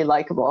generally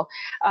likable.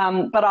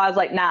 But I was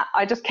like, nah,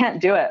 I just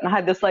can't do it. And I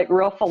had this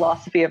real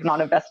philosophy of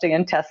not investing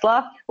in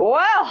Tesla.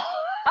 Well,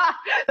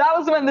 that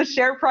was when the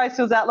share price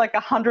was at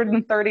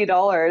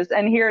 $130,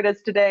 and here it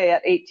is today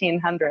at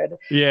 $1,800.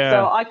 Yeah.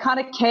 So I kind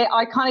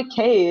of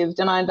caved,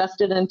 and I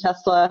invested in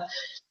Tesla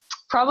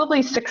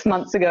probably 6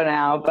 months ago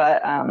now.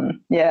 But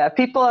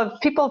people have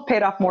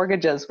paid off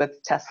mortgages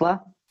with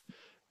Tesla.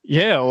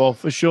 Yeah, well,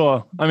 for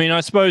sure. I mean, I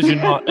suppose you're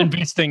not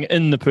investing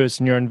in the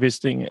person, you're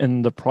investing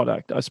in the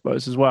product, I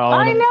suppose, as well.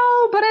 I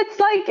know, but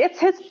it's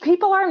his,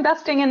 people are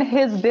investing in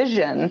his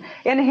vision,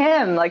 in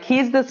him.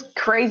 He's this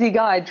crazy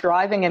guy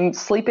driving and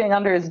sleeping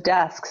under his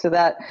desk so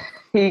that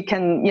he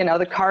can,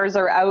 the cars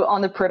are out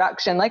on the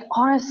production.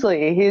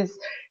 Honestly,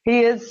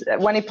 He is,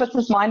 when he puts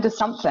his mind to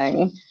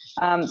something.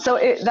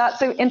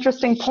 That's an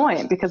interesting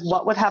point, because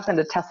what would happen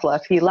to Tesla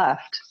if he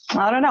left?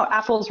 I don't know.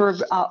 Apple's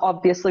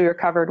obviously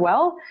recovered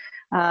well,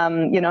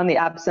 in the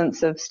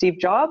absence of Steve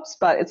Jobs,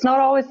 but it's not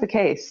always the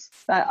case.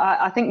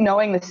 I think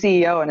knowing the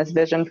CEO and his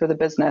vision for the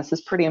business is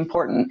pretty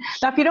important.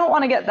 Now, if you don't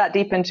want to get that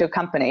deep into a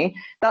company,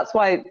 that's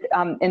why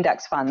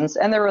index funds,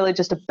 and they're really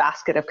just a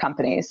basket of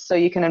companies. So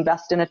you can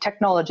invest in a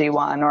technology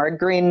one or a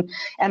green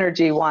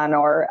energy one,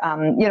 or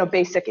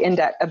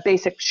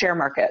basic share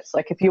markets.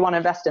 Like if you want to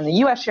invest in the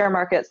U.S. share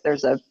markets,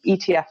 there's a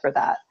ETF for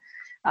that.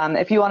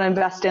 If you want to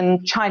invest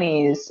in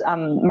Chinese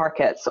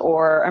markets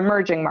or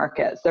emerging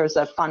markets, there's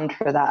a fund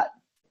for that.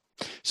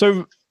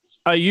 So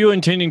are you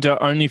intending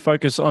to only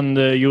focus on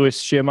the US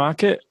share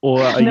market,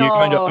 or are you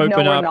going to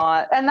open up?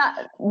 No,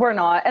 we're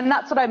not. And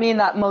that's what I mean,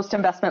 that most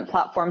investment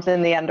platforms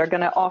in the end are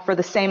going to offer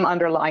the same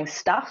underlying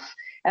stuff.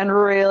 And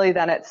really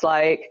then it's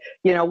like,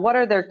 what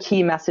are their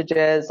key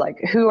messages? Like,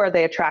 who are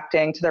they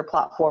attracting to their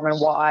platform and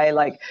why?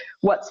 Like,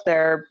 what's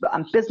their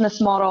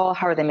business model?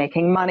 How are they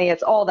making money?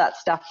 It's all that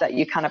stuff that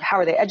you how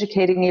are they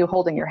educating you,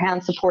 holding your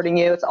hand, supporting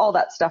you? It's all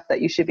that stuff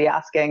that you should be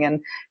asking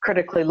and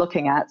critically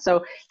looking at.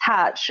 So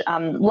Hatch,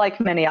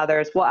 like many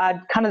others, will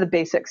add kind of the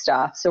basic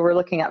stuff. So we're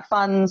looking at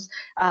funds.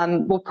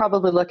 We'll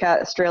probably look at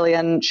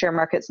Australian share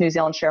markets, New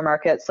Zealand share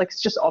markets. Like, it's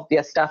just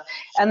obvious stuff.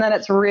 And then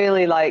it's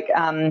really like,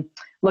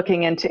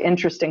 looking into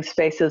interesting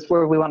spaces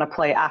where we want to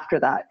play after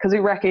that, because we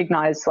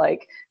recognize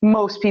like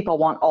most people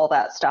want all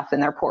that stuff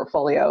in their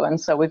portfolio, and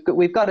so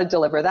we've got to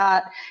deliver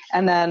that,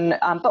 and then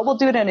but we'll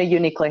do it in a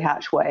uniquely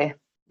Hatch way.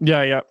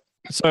 Yeah.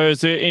 So is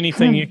there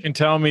anything you can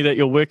tell me that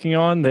you're working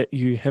on that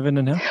you haven't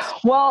announced?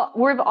 Well,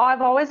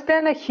 I've always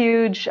been a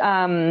huge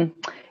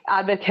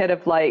advocate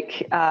of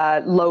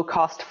low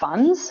cost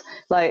funds,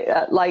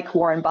 like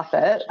Warren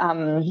Buffett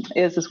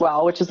is as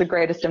well, which is the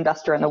greatest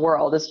investor in the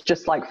world. Is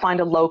just like find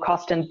a low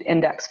cost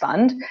index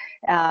fund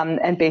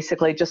and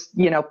basically just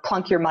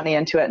plunk your money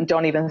into it and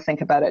don't even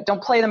think about it.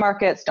 Don't play the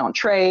markets, don't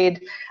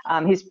trade.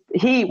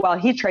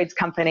 He trades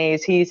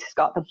companies. He's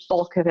got the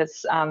bulk of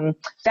his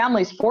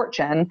family's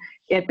fortune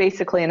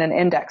basically in an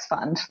index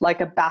fund,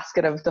 like a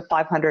basket of the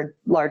 500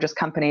 largest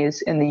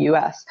companies in the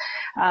US.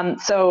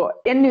 So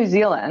in New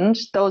Zealand,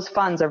 those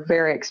funds are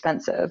very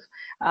expensive.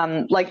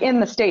 Like in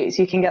the States,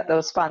 you can get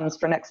those funds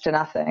for next to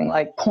nothing,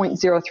 like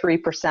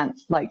 0.03%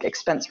 like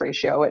expense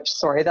ratio, which,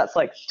 sorry, that's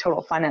like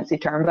total financy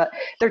term, but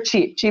they're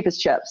cheap as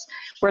chips.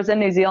 Whereas in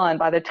New Zealand,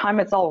 by the time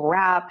it's all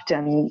wrapped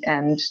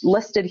and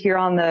listed here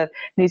on the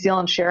New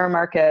Zealand share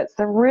markets,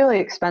 they're really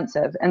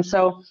expensive. And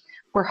so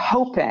we're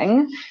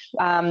hoping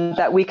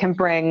that we can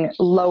bring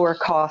lower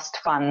cost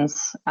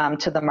funds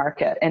to the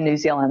market in New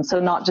Zealand. So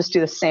not just do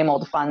the same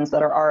old funds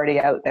that are already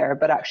out there,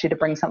 but actually to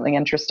bring something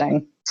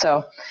interesting.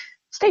 So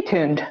stay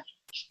tuned.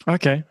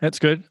 Okay, that's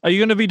good. Are you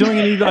going to be doing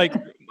any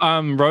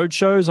road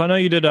shows? I know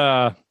you did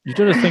a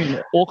thing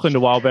in Auckland a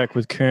while back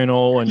with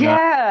Colonel and we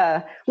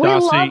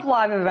love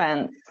live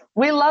events.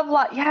 We love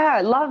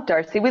I love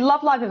Darcy. We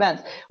love live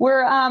events.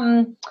 We're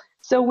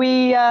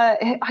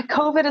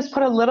COVID has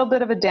put a little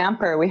bit of a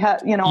damper. We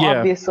had,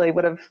 obviously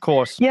would have, of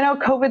course,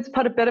 COVID's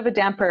put a bit of a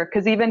damper,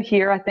 because even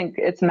here, I think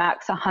it's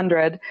max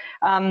 100.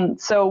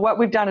 So what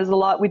we've done is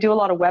we do a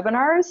lot of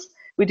webinars.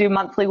 We do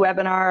monthly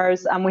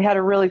webinars. We had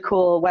a really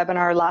cool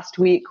webinar last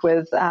week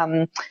with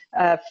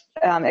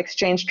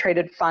exchange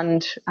traded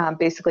fund,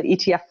 basically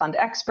ETF fund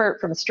expert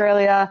from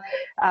Australia.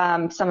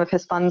 Some of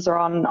his funds are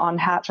on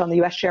Hatch on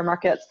the US share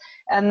markets.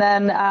 And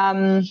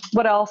then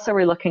what else are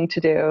we looking to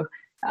do?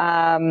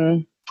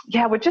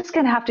 We're just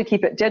going to have to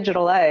keep it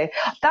digital, eh?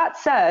 That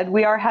said,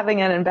 we are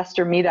having an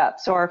investor meetup.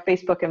 So our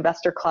Facebook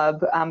investor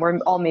club, we're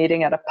all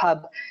meeting at a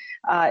pub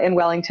in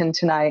Wellington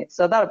tonight.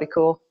 So that'll be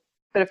cool.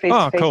 Bit of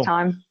face-to-face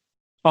time.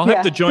 I'll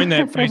have to join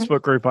that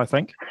Facebook group, I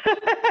think.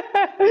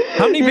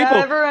 How many people?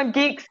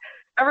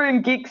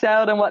 Everyone geeks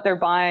out on what they're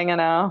buying,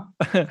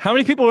 How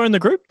many people are in the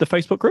group, the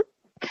Facebook group?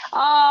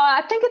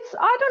 I think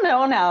I don't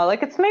know now,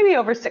 it's maybe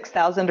over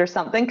 6,000 or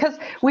something, because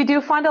we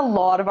do find a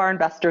lot of our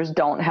investors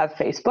don't have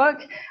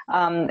Facebook,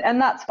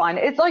 and that's fine.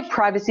 It's like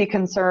privacy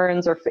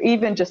concerns, or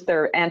even just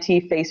they're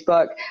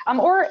anti-Facebook,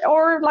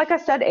 or like I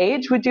said,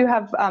 age. We do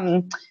have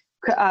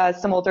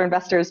some older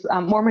investors,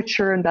 more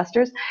mature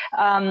investors,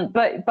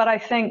 but I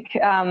think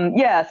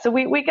so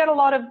we get a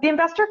lot of, the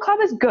investor club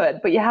is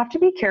good, but you have to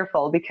be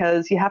careful,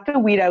 because you have to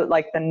weed out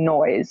the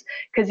noise,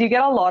 because you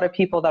get a lot of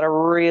people that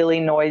are really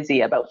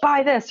noisy about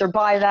buy this or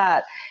buy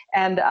that,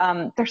 and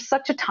there's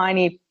such a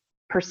tiny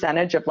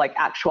percentage of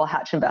actual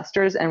Hatch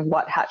investors and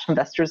what Hatch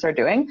investors are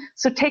doing.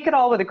 So take it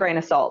all with a grain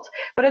of salt,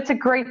 but it's a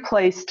great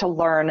place to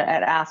learn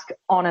and ask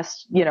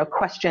honest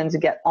questions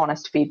and get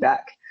honest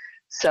feedback.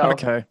 So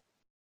okay.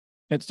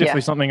 It's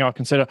definitely something I'll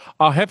consider.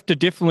 I'll have to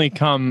definitely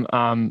come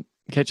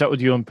catch up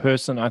with you in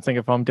person, I think,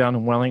 if I'm down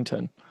in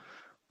Wellington.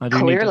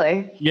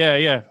 Clearly.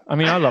 Yeah. I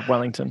mean, I love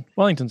Wellington.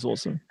 Wellington's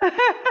awesome.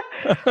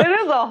 It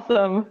is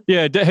awesome.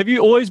 Yeah. Have you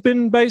always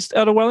been based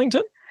out of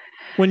Wellington?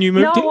 when you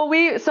moved No, here?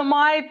 well, so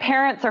my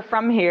parents are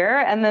from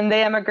here, and then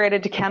they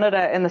emigrated to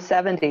Canada in the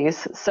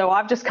 70s. So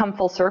I've just come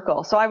full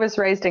circle. So I was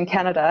raised in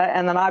Canada,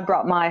 and then I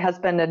brought my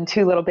husband and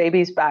two little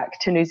babies back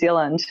to New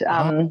Zealand.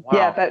 Oh,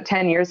 Yeah, wow. about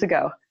 10 years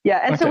ago.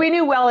 Yeah, and so Okay. we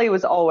knew Welly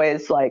was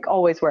always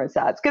where it's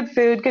at. It's good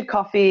food, good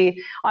coffee.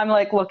 I'm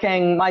like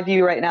my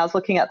view right now is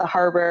looking at the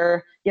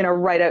harbor,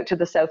 right out to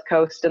the south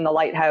coast and the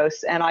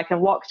lighthouse, and I can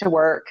walk to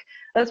work.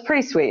 That's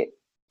pretty sweet.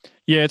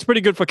 Yeah, it's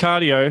pretty good for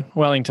cardio,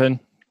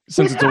 Wellington,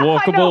 since it's a I know.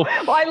 walkable.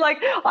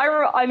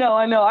 I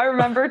know. I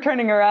remember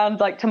turning around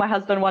to my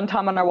husband one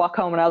time on our walk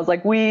home, and I was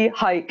like, "We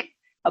hike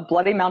a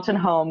bloody mountain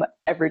home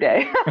every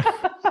day."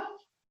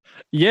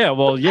 Yeah,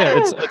 well, yeah,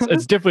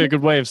 it's definitely a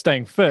good way of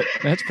staying fit.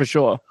 That's for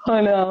sure.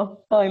 I know.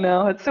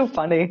 It's so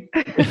funny.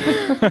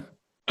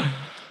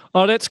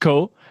 Oh, that's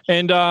cool.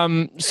 And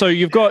so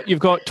you've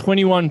got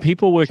 21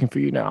 people working for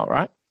you now,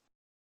 right?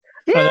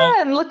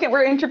 Yeah, and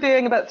we're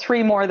interviewing about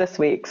 3 more this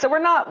week. So we're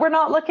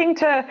not looking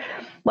to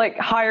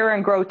hire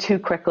and grow too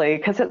quickly,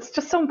 because it's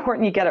just so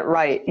important you get it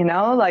right, it's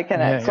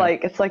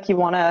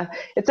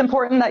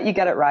important that you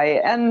get it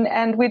right.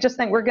 And we just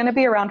think we're going to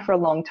be around for a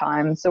long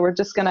time. So we're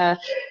just going to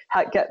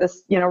get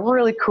this,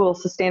 really cool,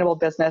 sustainable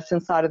business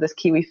inside of this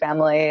Kiwi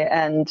family,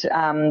 and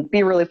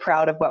be really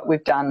proud of what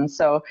we've done.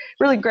 So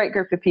really great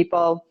group of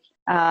people.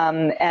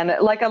 And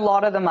a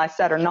lot of them, I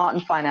said, are not in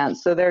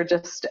finance. So they're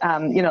just,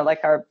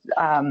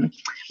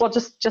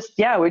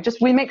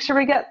 we make sure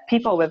we get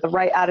people with the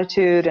right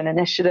attitude and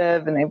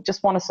initiative, and they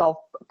just want to solve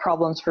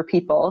problems for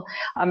people.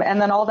 And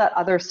then all that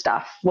other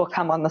stuff will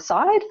come on the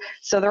side.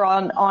 So they're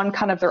on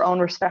kind of their own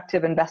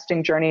respective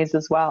investing journeys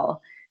as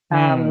well.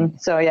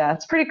 So yeah,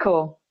 it's pretty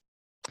cool.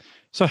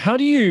 So how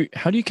do you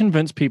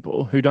convince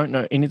people who don't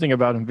know anything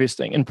about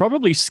investing and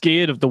probably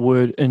scared of the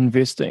word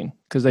investing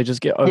because they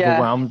just get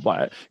overwhelmed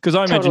by it? Because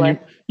I imagine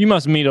you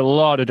must meet a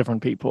lot of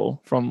different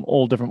people from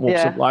all different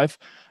walks of life.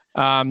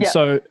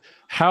 So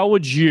how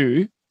would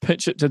you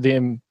pitch it to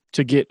them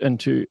to get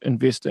into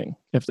investing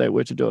if they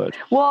were to do it?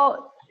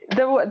 Well,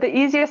 the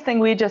easiest thing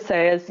we just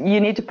say is you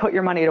need to put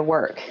your money to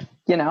work,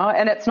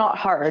 and it's not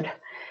hard.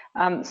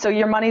 So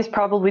your money's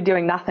probably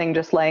doing nothing,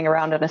 just laying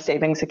around in a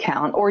savings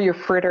account, or you're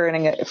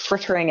frittering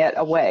it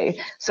away.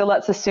 So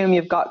let's assume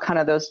you've got kind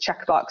of those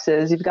check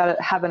boxes. You've got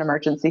to have an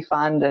emergency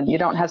fund, and you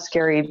don't have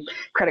scary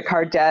credit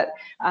card debt.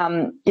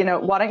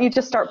 Why don't you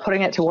just start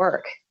putting it to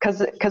work?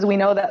 Because we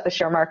know that the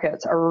share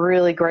markets are a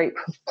really great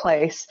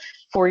place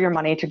for your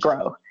money to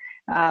grow.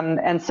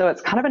 And so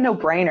it's kind of a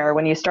no-brainer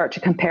when you start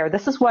to compare.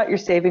 This is what your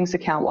savings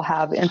account will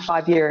have in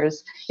 5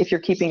 years if you're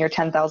keeping your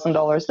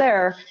 $10,000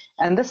 there,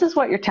 and this is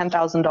what your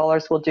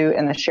 $10,000 will do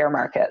in the share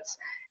markets.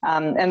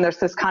 And there's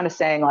this kind of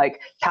saying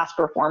past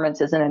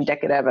performance isn't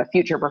indicative of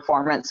future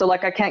performance. So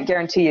I can't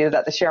guarantee you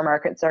that the share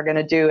markets are going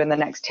to do in the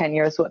next 10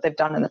 years what they've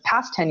done in the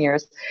past 10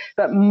 years,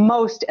 but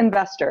most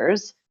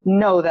investors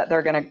know that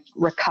they're going to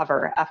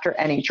recover after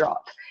any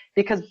drop,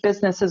 because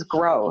businesses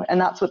grow, and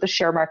that's what the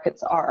share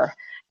markets are.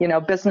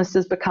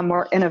 Businesses become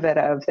more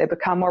innovative, they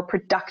become more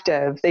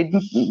productive, they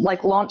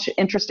launch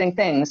interesting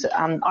things.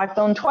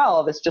 iPhone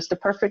 12 is just a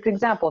perfect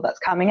example that's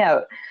coming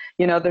out.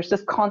 There's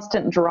this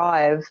constant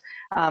drive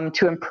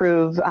to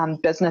improve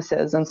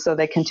businesses, and so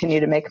they continue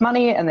to make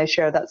money and they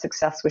share that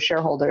success with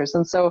shareholders.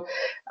 And so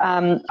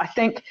I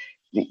think,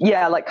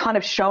 kind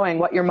of showing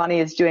what your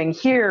money is doing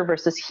here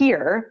versus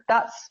here,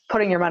 that's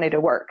putting your money to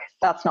work.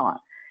 That's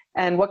not.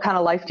 And what kind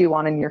of life do you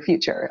want in your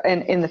future,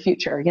 in the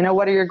future?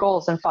 What are your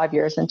goals in 5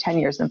 years and 10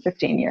 years and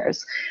 15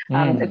 years?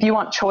 If you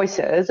want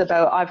choices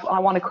about, I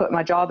want to quit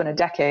my job in a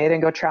decade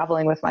and go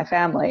traveling with my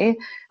family,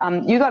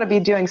 you got to be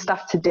doing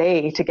stuff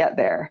today to get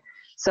there.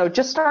 So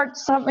just start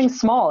something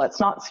small. It's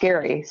not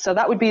scary. So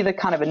that would be the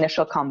kind of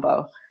initial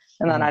combo.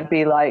 And then I'd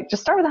be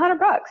just start with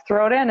 $100,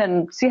 throw it in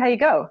and see how you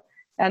go.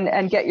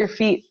 And get your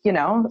feet,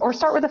 or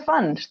start with a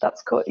fund.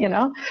 That's cool,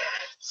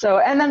 So,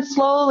 and then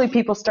slowly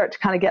people start to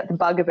kind of get the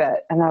bug of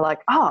it, and they're like,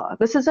 oh,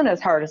 this isn't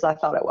as hard as I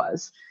thought it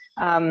was.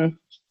 And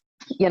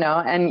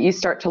you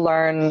start to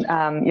learn,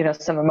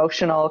 some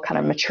emotional kind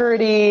of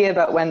maturity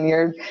about when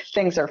your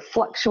things are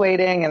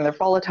fluctuating and they're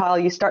volatile.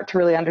 You start to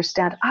really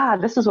understand,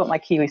 this is what my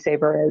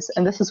Kiwisaver is,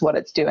 and this is what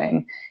it's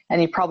doing.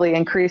 And you probably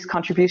increase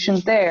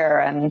contributions there.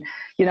 And,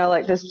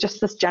 there's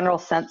just this general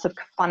sense of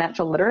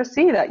financial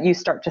literacy that you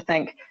start to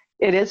think,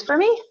 it is for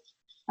me.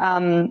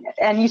 And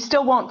you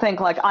still won't think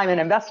I'm an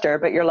investor,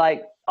 but you're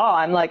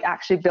I'm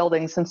actually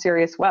building some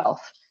serious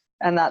wealth.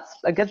 And that's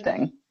a good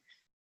thing.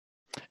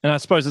 And I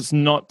suppose it's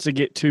not to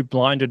get too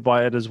blinded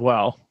by it as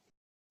well.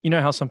 You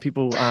know how some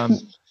people,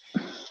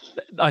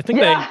 I think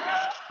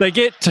they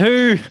get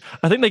too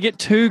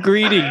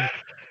greedy,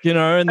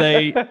 and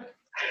they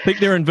think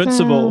they're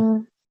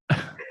invincible.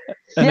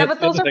 But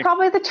those are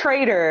probably the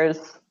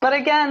traders. But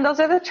again, those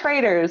are the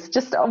traders.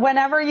 Just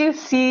whenever you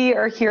see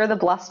or hear the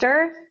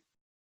bluster,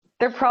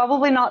 they're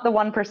probably not the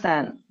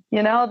 1%.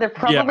 They're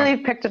probably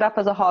picked it up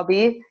as a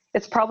hobby.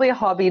 It's probably a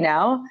hobby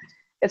now.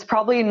 It's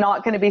probably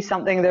not going to be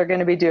something they're going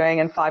to be doing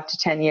in 5 to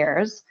 10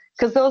 years.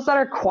 Because those that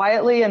are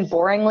quietly and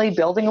boringly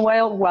building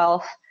away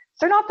wealth,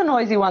 they're not the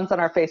noisy ones on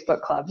our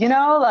Facebook club, you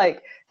know,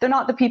 like they're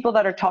not the people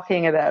that are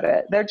talking about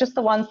it. They're just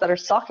the ones that are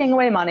socking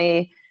away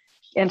money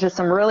into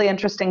some really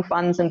interesting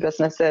funds and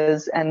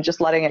businesses and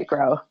just letting it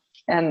grow.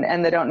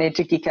 And they don't need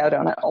to geek out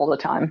on it all the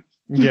time.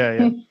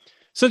 Yeah.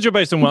 Since you're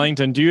based in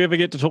Wellington, do you ever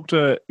get to talk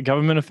to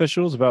government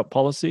officials about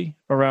policy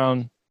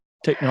around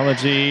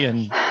technology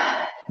and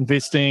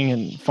investing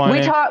and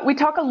finance? We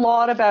talk a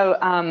lot about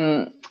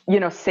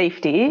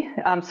safety.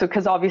 So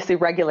because obviously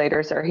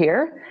regulators are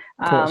here.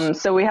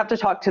 So we have to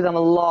talk to them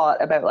a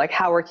lot about like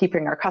how we're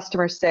keeping our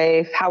customers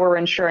safe, how we're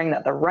ensuring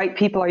that the right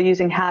people are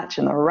using Hatch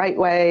in the right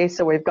way.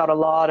 So we've got a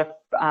lot of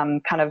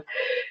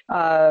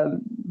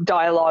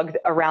dialogue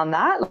around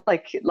that,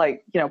 like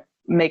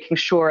making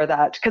sure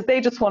that, because they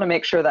just want to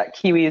make sure that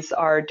Kiwis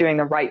are doing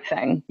the right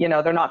thing. You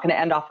know, they're not going to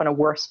end up in a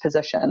worse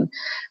position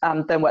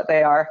than what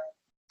they are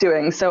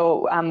doing.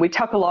 So we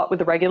talk a lot with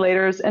the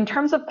regulators. In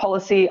terms of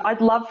policy, I'd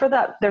love for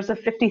that. There's a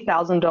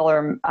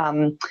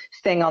 $50,000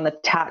 thing on the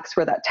tax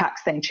where that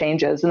tax thing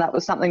changes. And that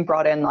was something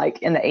brought in like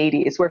in the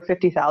 80s where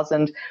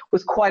 50,000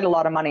 was quite a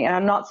lot of money. And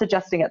I'm not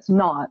suggesting it's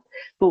not,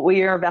 but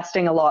we are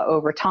investing a lot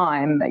over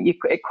time.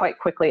 It quite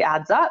quickly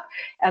adds up,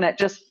 and it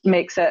just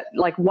makes it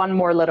like one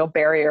more little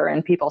barrier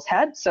in people's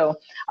heads. So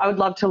I would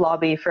love to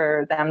lobby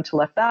for them to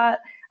lift that.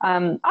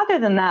 Other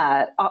than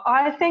that,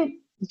 I think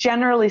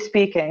generally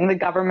speaking, the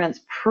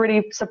government's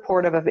pretty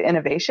supportive of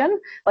innovation.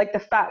 Like the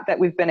fact that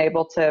we've been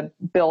able to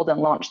build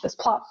and launch this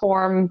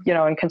platform,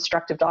 in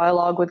constructive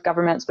dialogue with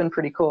government's been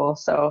pretty cool.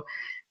 So,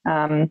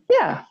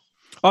 yeah.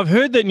 I've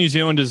heard that New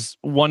Zealand is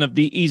one of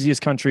the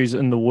easiest countries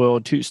in the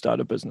world to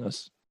start a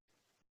business.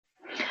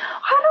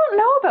 I don't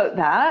know about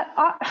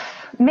that.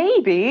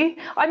 Maybe.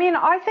 I mean,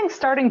 I think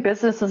starting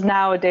businesses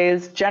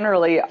nowadays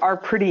generally are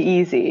pretty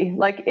easy.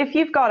 Like if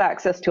you've got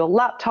access to a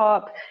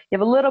laptop, you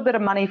have a little bit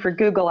of money for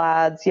Google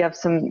Ads, you have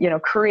some,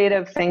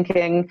 creative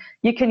thinking,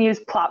 you can use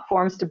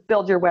platforms to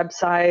build your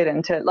website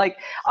and to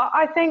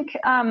I think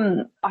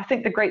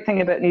the great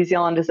thing about New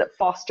Zealand is it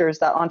fosters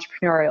that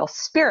entrepreneurial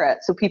spirit.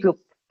 So people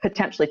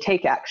potentially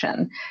take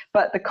action,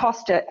 but the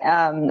cost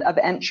of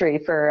entry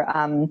for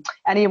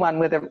anyone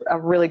with a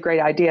really great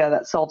idea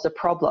that solves a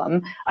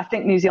problem, I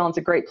think New Zealand's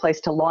a great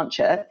place to launch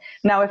it.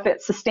 Now, if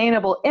it's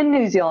sustainable in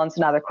New Zealand's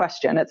another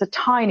question. It's a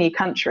tiny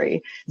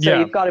country, so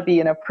you've got to be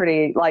in a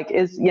pretty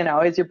is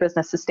your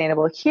business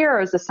sustainable here,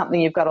 or is this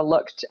something you've got to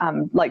look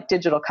like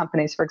digital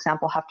companies, for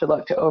example, have to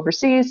look to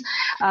overseas?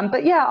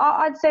 But yeah,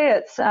 I'd say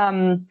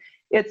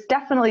it's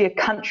definitely a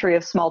country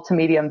of small to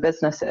medium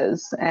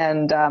businesses.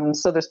 And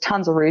so there's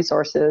tons of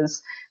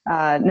resources,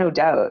 no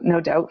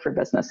doubt for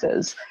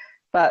businesses.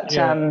 But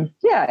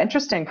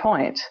interesting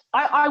point.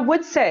 I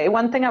would say,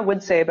 one thing I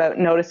would say about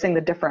noticing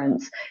the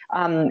difference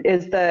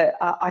is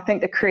I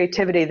think the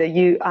creativity, the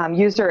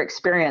user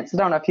experience. I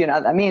don't know if you know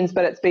what that means,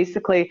 but it's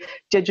basically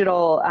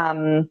digital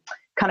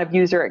kind of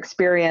user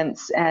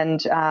experience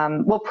and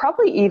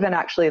probably even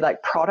actually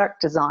like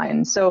product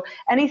design. So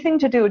anything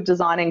to do with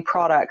designing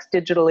products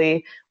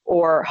digitally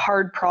or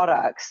hard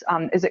products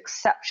is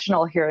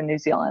exceptional here in New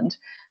Zealand.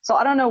 So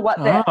I don't know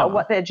what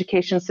the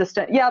education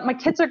system. Yeah, my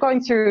kids are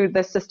going through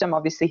the system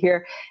obviously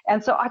here,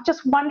 and so I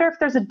just wonder if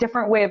there's a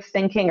different way of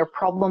thinking or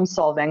problem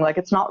solving. Like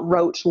it's not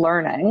rote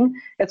learning;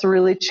 it's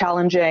really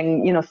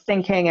challenging,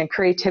 thinking and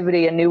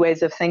creativity and new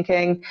ways of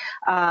thinking.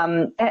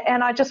 And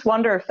I just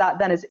wonder if that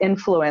then is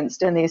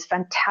influenced in these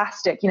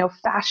fantastic,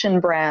 fashion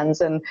brands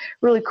and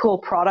really cool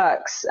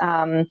products.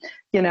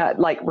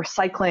 Like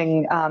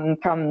recycling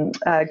from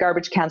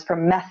garbage cans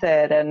from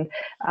Method, and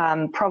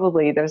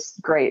probably there's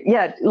great.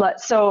 Yeah,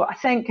 so I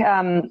think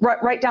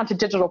right down to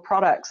digital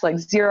products like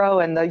Zero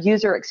and the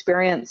user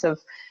experience of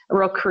a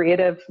real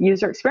creative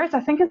user experience.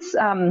 I think it's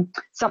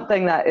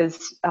something that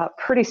is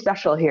pretty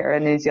special here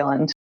in New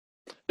Zealand.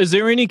 Is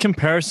there any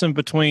comparison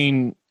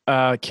between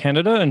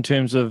Canada in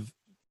terms of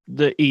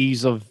the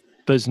ease of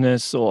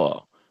business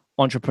or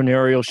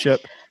entrepreneurship,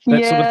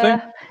 that sort of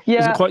thing?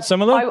 Yeah. Is it quite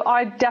similar?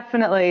 I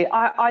definitely,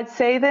 I'd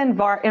say the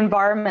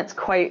environment's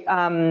quite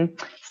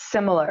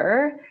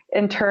similar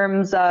in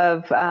terms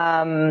of,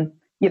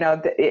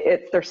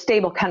 they're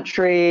stable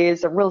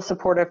countries, they're real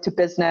supportive to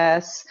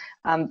business,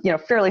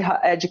 fairly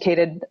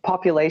educated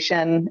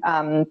population,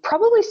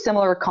 probably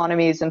similar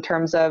economies in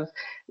terms of,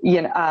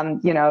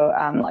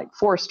 like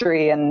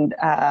forestry and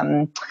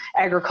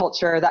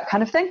agriculture, that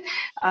kind of thing,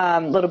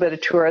 a little bit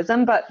of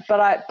tourism,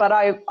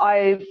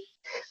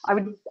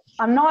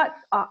 I'm not,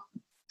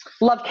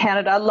 love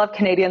Canada, love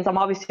Canadians. I'm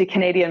obviously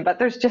Canadian, but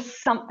there's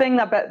just something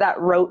about that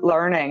rote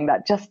learning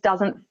that just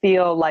doesn't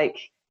feel like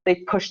they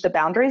push the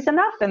boundaries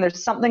enough. And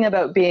there's something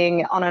about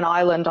being on an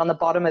island on the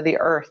bottom of the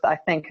earth, I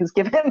think, has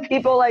given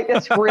people like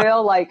this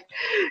real like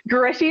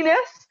grittiness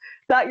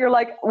that you're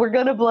like, we're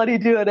going to bloody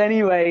do it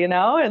anyway,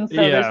 And so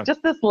there's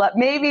just this,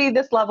 maybe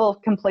this level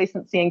of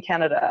complacency in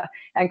Canada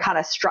and kind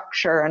of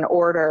structure and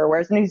order.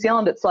 Whereas in New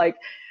Zealand, it's like,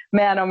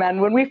 man, oh man,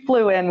 when we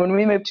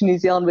moved to New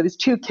Zealand with these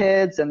 2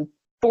 kids and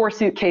 4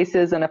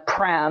 suitcases and a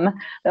pram,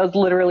 that was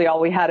literally all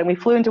we had. And we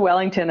flew into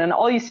Wellington, and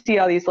all you see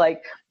are these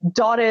like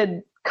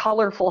dotted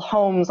colorful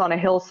homes on a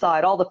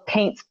hillside, all the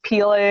paint's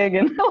peeling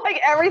and like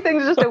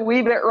everything's just a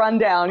wee bit run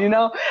down, you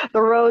know,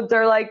 the roads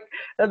are like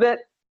a bit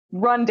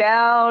run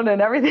down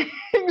and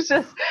everything's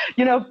just,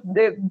 you know,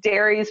 the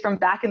dairies from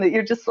back in the,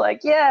 you're just like,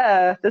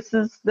 yeah, this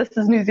is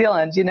New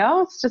Zealand, you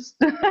know, it's just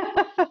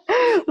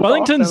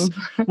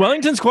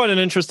Wellington's quite an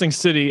interesting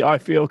city, I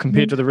feel,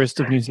 compared to the rest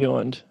of New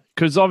Zealand,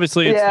 because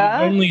obviously it's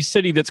the only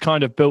city that's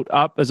kind of built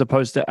up as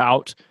opposed to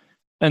out.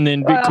 And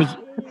then because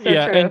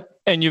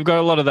and you've got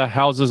a lot of the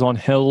houses on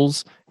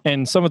hills,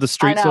 and some of the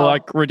streets are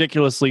like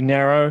ridiculously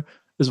narrow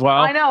as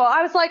well. I know.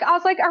 I was like,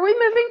 are we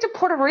moving to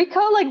Puerto Rico?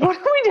 Like, what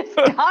have we just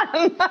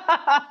done?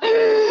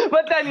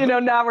 But then, you know,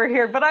 now we're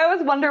here. But I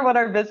always wonder what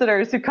our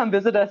visitors who come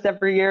visit us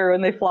every year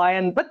when they fly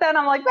in. But then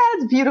I'm like, man,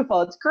 it's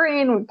beautiful. It's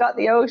green. We've got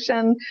the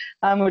ocean,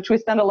 which we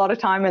spend a lot of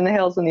time in the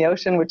hills and the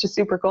ocean, which is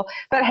super cool.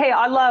 But hey,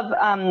 I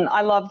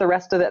love the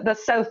rest of it. The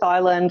South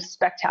Island,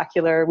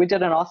 spectacular. We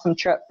did an awesome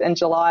trip in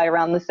July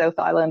around the South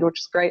Island,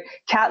 which is great.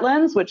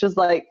 Catlins, which is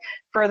like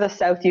furthest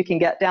south you can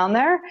get down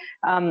there.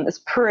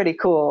 It's pretty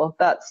cool.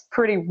 That's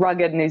pretty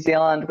rugged New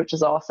Zealand, which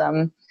is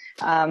awesome.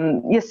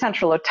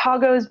 Central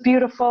Otago is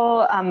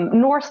beautiful.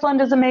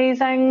 Northland is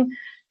amazing.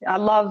 I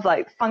love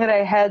like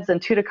Whangarei Heads and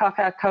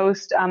Tutakaka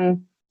Coast.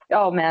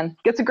 Oh man,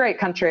 it's a great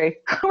country.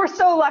 We're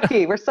so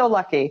lucky. We're so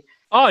lucky.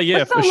 Oh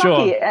yeah, for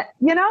sure.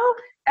 You know,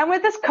 and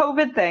with this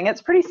COVID thing,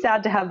 it's pretty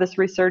sad to have this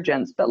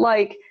resurgence, but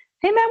like,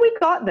 hey man, we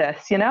got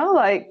this, you know,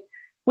 like,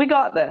 we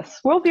got this.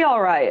 We'll be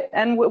all right,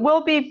 and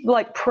we'll be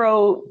like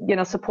pro, you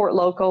know, support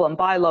local and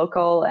buy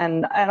local,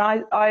 and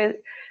I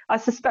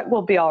suspect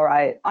we'll be all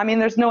right. I mean,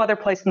 there's no other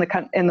place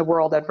in the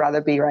world I'd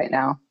rather be right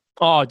now.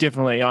 Oh,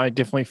 definitely. I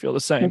definitely feel the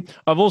same.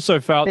 I've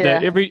also felt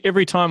that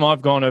every time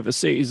I've gone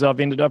overseas, I've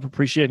ended up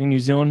appreciating New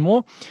Zealand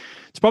more.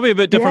 It's probably a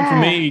bit different for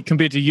me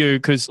compared to you,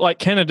 because like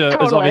Canada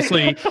is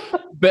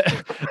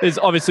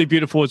obviously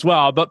beautiful as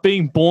well. But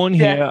being born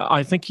here,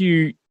 I think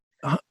you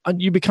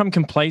become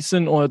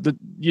complacent, or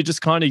you're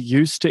just kind of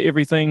used to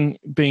everything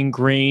being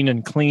green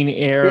and clean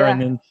air,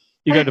 and then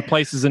you go to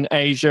places in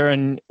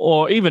Asia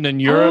or even in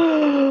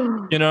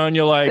Europe, you know, and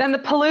you're like, and the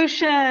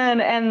pollution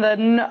and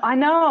I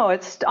know,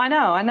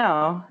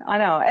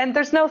 and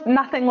there's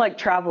nothing like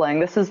traveling.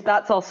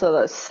 That's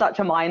also such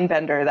a mind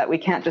bender that we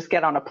can't just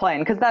get on a plane,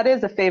 because that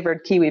is a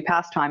favored Kiwi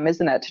pastime,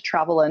 isn't it, to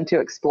travel and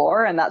to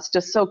explore, and that's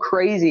just so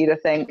crazy to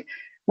think,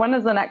 when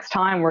is the next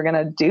time we're going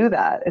to do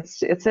that?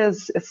 It's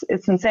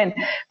insane.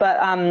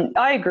 But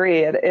I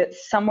agree.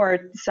 It's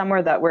somewhere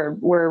that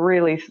we're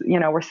really, you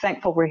know, we're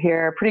thankful we're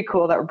here. Pretty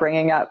cool that we're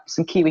bringing up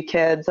some Kiwi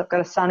kids. I've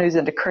got a son who's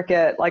into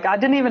cricket. Like, I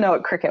didn't even know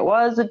what cricket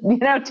was, you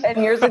know,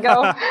 10 years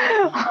ago.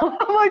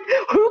 I'm like,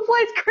 who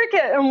plays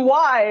cricket and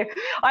why?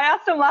 I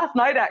asked him last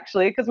night,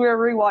 actually, because we were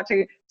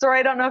rewatching. Sorry,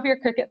 I don't know if you're a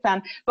cricket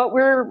fan, but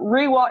we're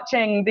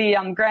rewatching the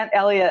Grant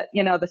Elliott,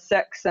 you know, the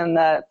Six, and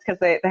because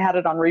they had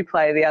it on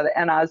replay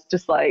and I was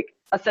just like,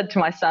 I said to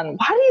my son,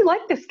 why do you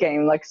like this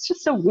game? Like, it's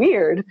just so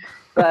weird.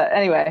 But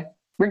anyway,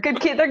 they're good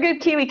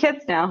Kiwi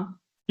kids now.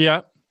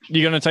 Yeah.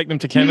 You going to take them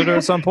to Canada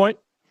at some point?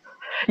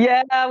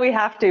 Yeah, we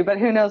have to, but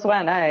who knows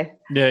when, eh?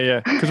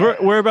 Yeah. Because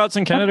whereabouts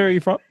in Canada are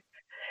you from?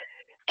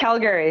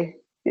 Calgary.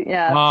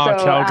 Yeah.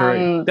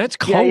 Calgary. That's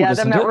cold,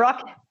 isn't it?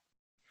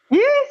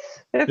 Yes.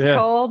 It's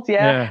cold,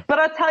 But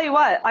I'll tell you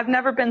what, I've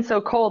never been so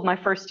cold my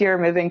first year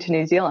moving to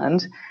New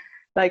Zealand.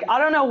 Like, I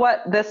don't know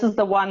this is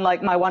the one,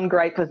 like my one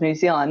gripe with New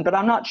Zealand, but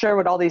I'm not sure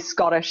what all these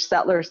Scottish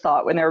settlers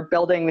thought when they were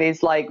building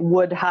these like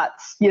wood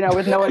huts, you know,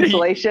 with no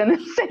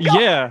insulation.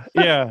 Yeah.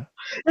 They're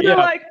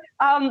like,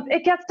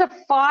 it gets to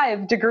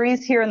 5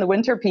 degrees here in the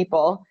winter,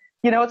 people.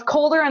 You know, it's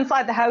colder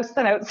inside the house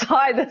than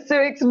outside. That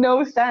makes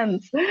no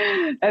sense.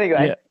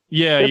 Anyway.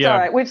 Yeah. It's all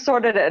right. We've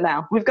sorted it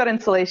now. We've got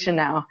insulation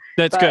now.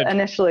 That's good.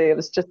 Initially, it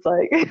was just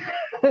like,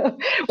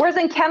 whereas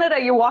in Canada,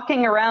 you're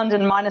walking around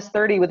in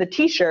 -30 with a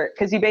t-shirt,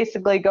 because you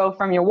basically go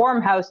from your warm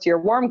house to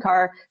your warm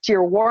car to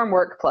your warm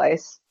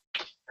workplace.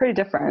 Pretty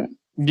different.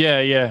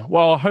 Yeah.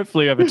 Well,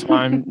 hopefully over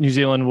time, New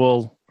Zealand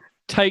will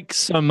take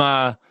some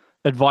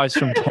advice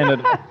from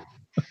Canada.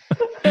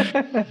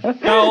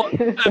 Now,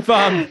 if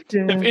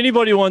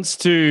anybody wants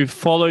to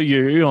follow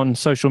you on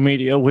social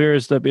media, where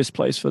is the best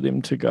place for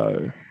them to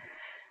go?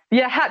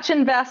 Yeah, Hatch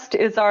Invest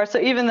is so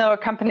even though our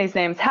company's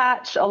name's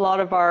Hatch, a lot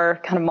of our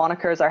kind of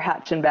monikers are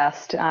Hatch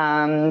Invest,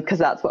 because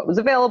that's what was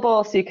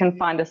available. So you can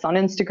find us on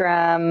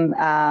Instagram.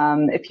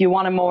 If you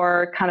want to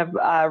more kind of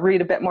read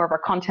a bit more of our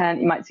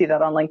content, you might see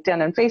that on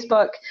LinkedIn and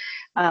Facebook.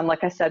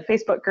 Like I said,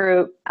 Facebook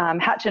group,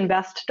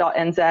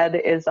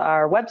 hatchinvest.nz is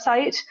our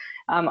website,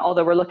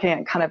 although we're looking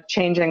at kind of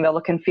changing the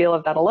look and feel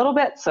of that a little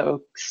bit.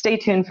 So stay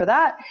tuned for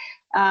that.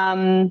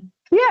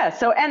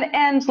 So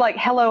and like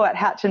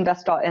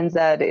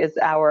hello@hatchinvest.nz is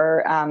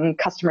our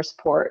customer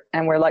support,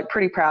 and we're like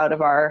pretty proud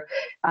of our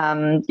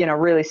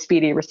really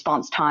speedy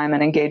response time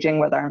and engaging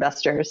with our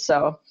investors.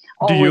 So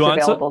always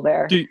available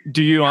there.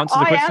 Do you answer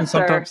the question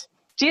sometimes?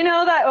 Do you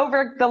know that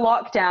over the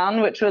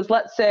lockdown, which was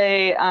let's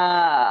say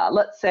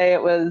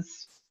it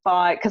was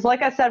 5, because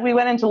like I said, we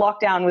went into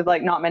lockdown with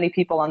like not many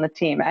people on the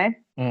team,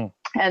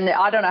 And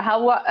I don't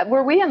know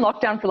were we in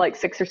lockdown for like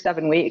 6 or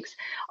 7 weeks?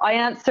 I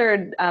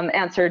answered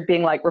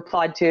being like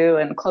replied to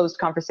and closed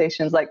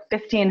conversations like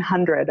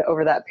 1,500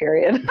 over that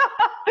period.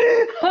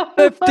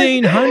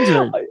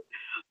 1,500.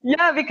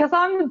 Yeah, because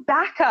I'm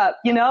backup,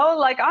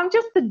 like I'm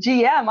just the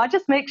GM. I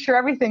just make sure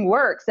everything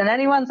works, and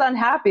anyone's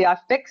unhappy, I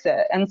fix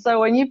it. And so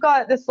when you've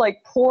got this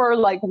like poor,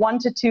 like 1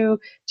 to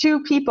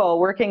 2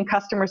 people working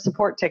customer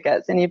support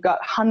tickets, and you've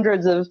got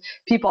hundreds of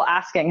people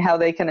asking how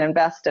they can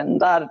invest and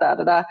da da da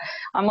da da,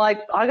 I'm like,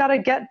 I gotta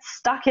get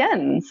stuck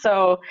in.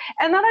 So,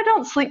 and then I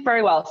don't sleep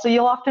very well. So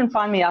you'll often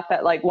find me up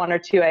at like 1 or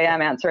 2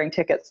 a.m. answering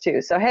tickets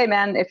too. So hey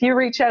man, if you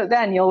reach out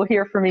then, you'll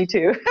hear from me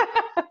too.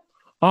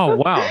 Oh,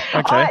 wow.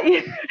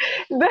 Okay.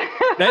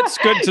 That's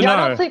good to know.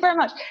 I don't sleep very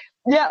much.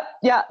 Yeah.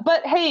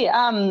 But hey,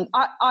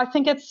 I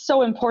think it's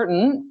so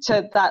important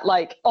that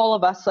like all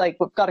of us, like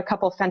we've got a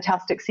couple of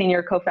fantastic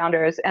senior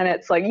co-founders, and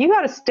it's like you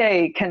got to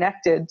stay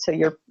connected to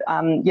your,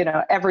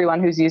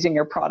 everyone who's using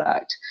your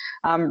product,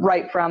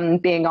 right from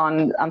being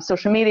on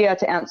social media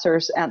to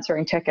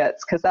answering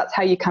tickets, because that's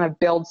how you kind of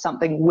build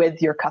something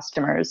with your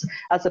customers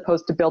as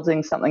opposed to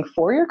building something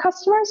for your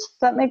customers. Does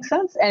that make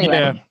sense? Anyway.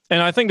 Yeah,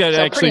 and I think that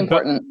actually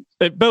important.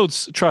 It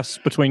builds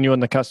trust between you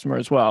and the customer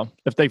as well.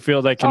 If they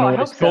feel they can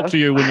always talk to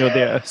you when you're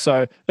there,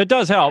 so it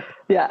does help.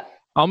 Yeah,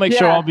 I'll make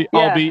sure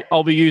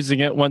I'll be using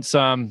it once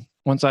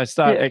I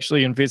start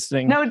actually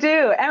investing. No,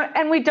 do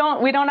and we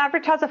don't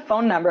advertise a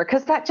phone number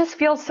because that just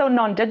feels so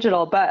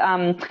non-digital.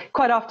 But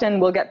quite often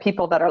we'll get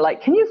people that are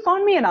like, "Can you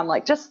phone me?" And I'm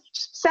like, "Just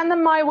send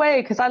them my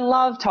way," because I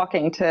love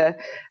talking to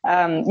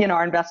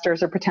our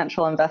investors or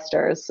potential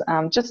investors.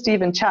 Just to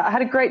even chat. I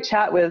had a great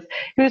chat with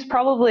who's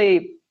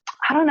probably,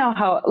 I don't know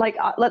how, like,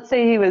 let's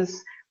say he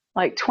was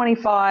like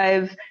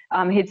 25,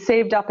 he'd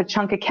saved up a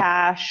chunk of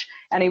cash,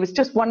 and he was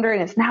just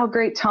wondering, it's now a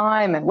great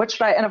time, and what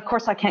should I, and of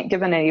course I can't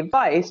give him any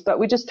advice, but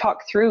we just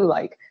talked through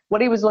like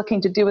what he was looking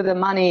to do with the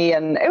money,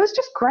 and it was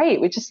just great.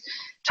 We just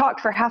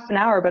talked for half an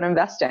hour about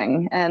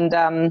investing, and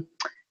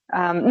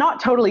not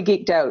totally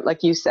geeked out,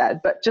 like you said,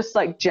 but just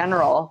like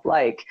general,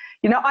 like,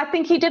 I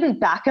think he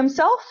didn't back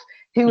himself.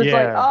 He was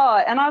like,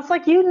 oh, and I was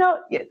like,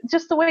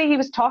 just the way he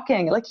was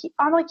talking, like,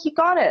 I'm like, you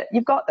got it.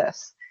 You've got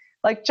this.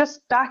 Like,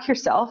 just back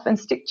yourself and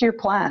stick to your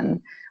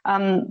plan.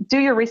 Do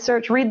your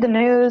research, read the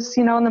news,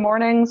 in the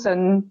mornings,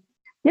 and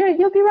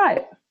you'll be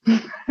right.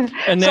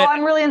 And so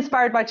I'm really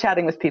inspired by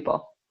chatting with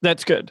people.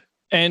 That's good.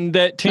 And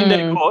that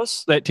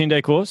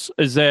 10-day course,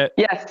 is that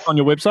on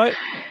your website?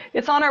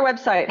 It's on our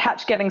website,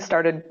 Hatch Getting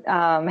Started.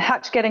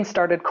 Hatch Getting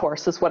Started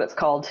course is what it's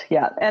called.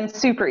 Yeah. And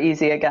super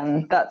easy.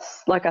 Again,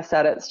 that's, like I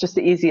said, it's just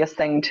the easiest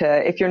thing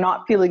to, if you're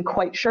not feeling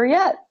quite sure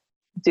yet,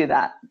 do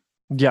that.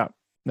 Yeah.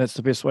 That's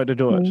the best way to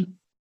do it.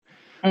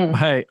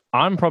 Hey,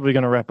 I'm probably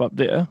going to wrap up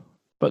there,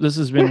 but this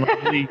has been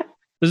lovely.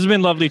 This has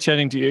been lovely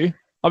chatting to you.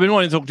 I've been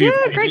wanting to talk to you.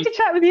 Yeah, great to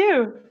chat with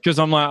you. Because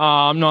I'm like,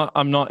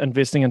 I'm not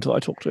investing until I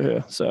talk to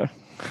her. So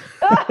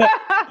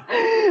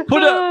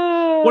put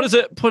a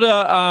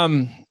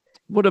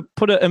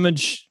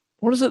image.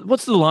 What is it?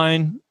 What's the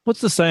line?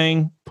 What's the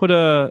saying? Put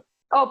a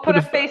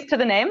face to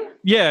the name.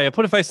 Yeah.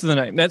 Put a face to the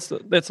name. That's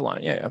the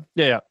line. Yeah.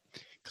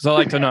 Because I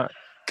like to know.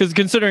 Because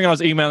considering I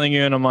was emailing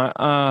you and I'm like,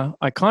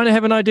 I kind of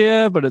have an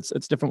idea, but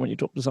it's different when you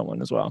talk to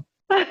someone as well.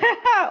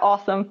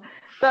 Awesome.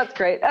 That's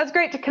great. That's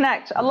great to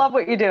connect. I love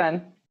what you're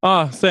doing.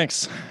 Oh,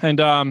 thanks.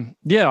 And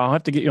I'll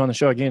have to get you on the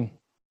show again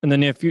in the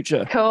near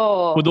future.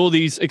 Cool. With all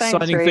these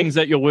exciting things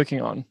that you're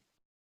working on.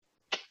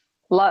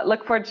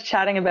 Look forward to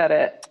chatting about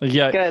it.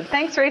 Yeah. Good.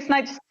 Thanks, Reese.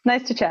 Nice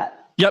to chat.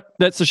 Yep.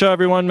 That's the show,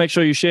 everyone. Make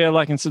sure you share,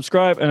 like, and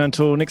subscribe. And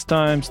until next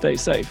time, stay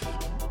safe.